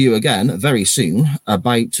speaking to you again very soon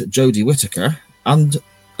about Jodie Whittaker and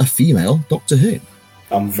a female Doctor Who.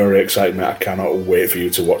 I'm very excited, mate. I cannot wait for you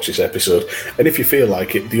to watch this episode. And if you feel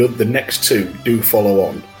like it, the next 2 do follow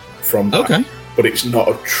on from that. Okay. But it's not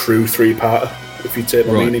a true 3-parter, if you take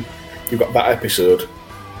my meaning. You've got that episode,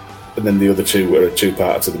 and then the other 2 are a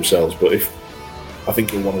 2-parter to themselves. But I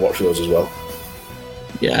think you'll want to watch those as well.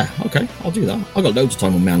 Yeah, okay, I'll do that. I've got loads of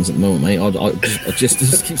time on my hands at the moment, mate. I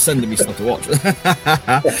just keep sending me stuff to watch.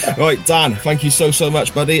 Right, Dan, thank you so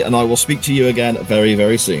much, buddy, and I will speak to you again very,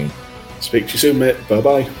 very soon. Speak to you soon, mate.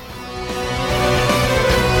 Bye-bye.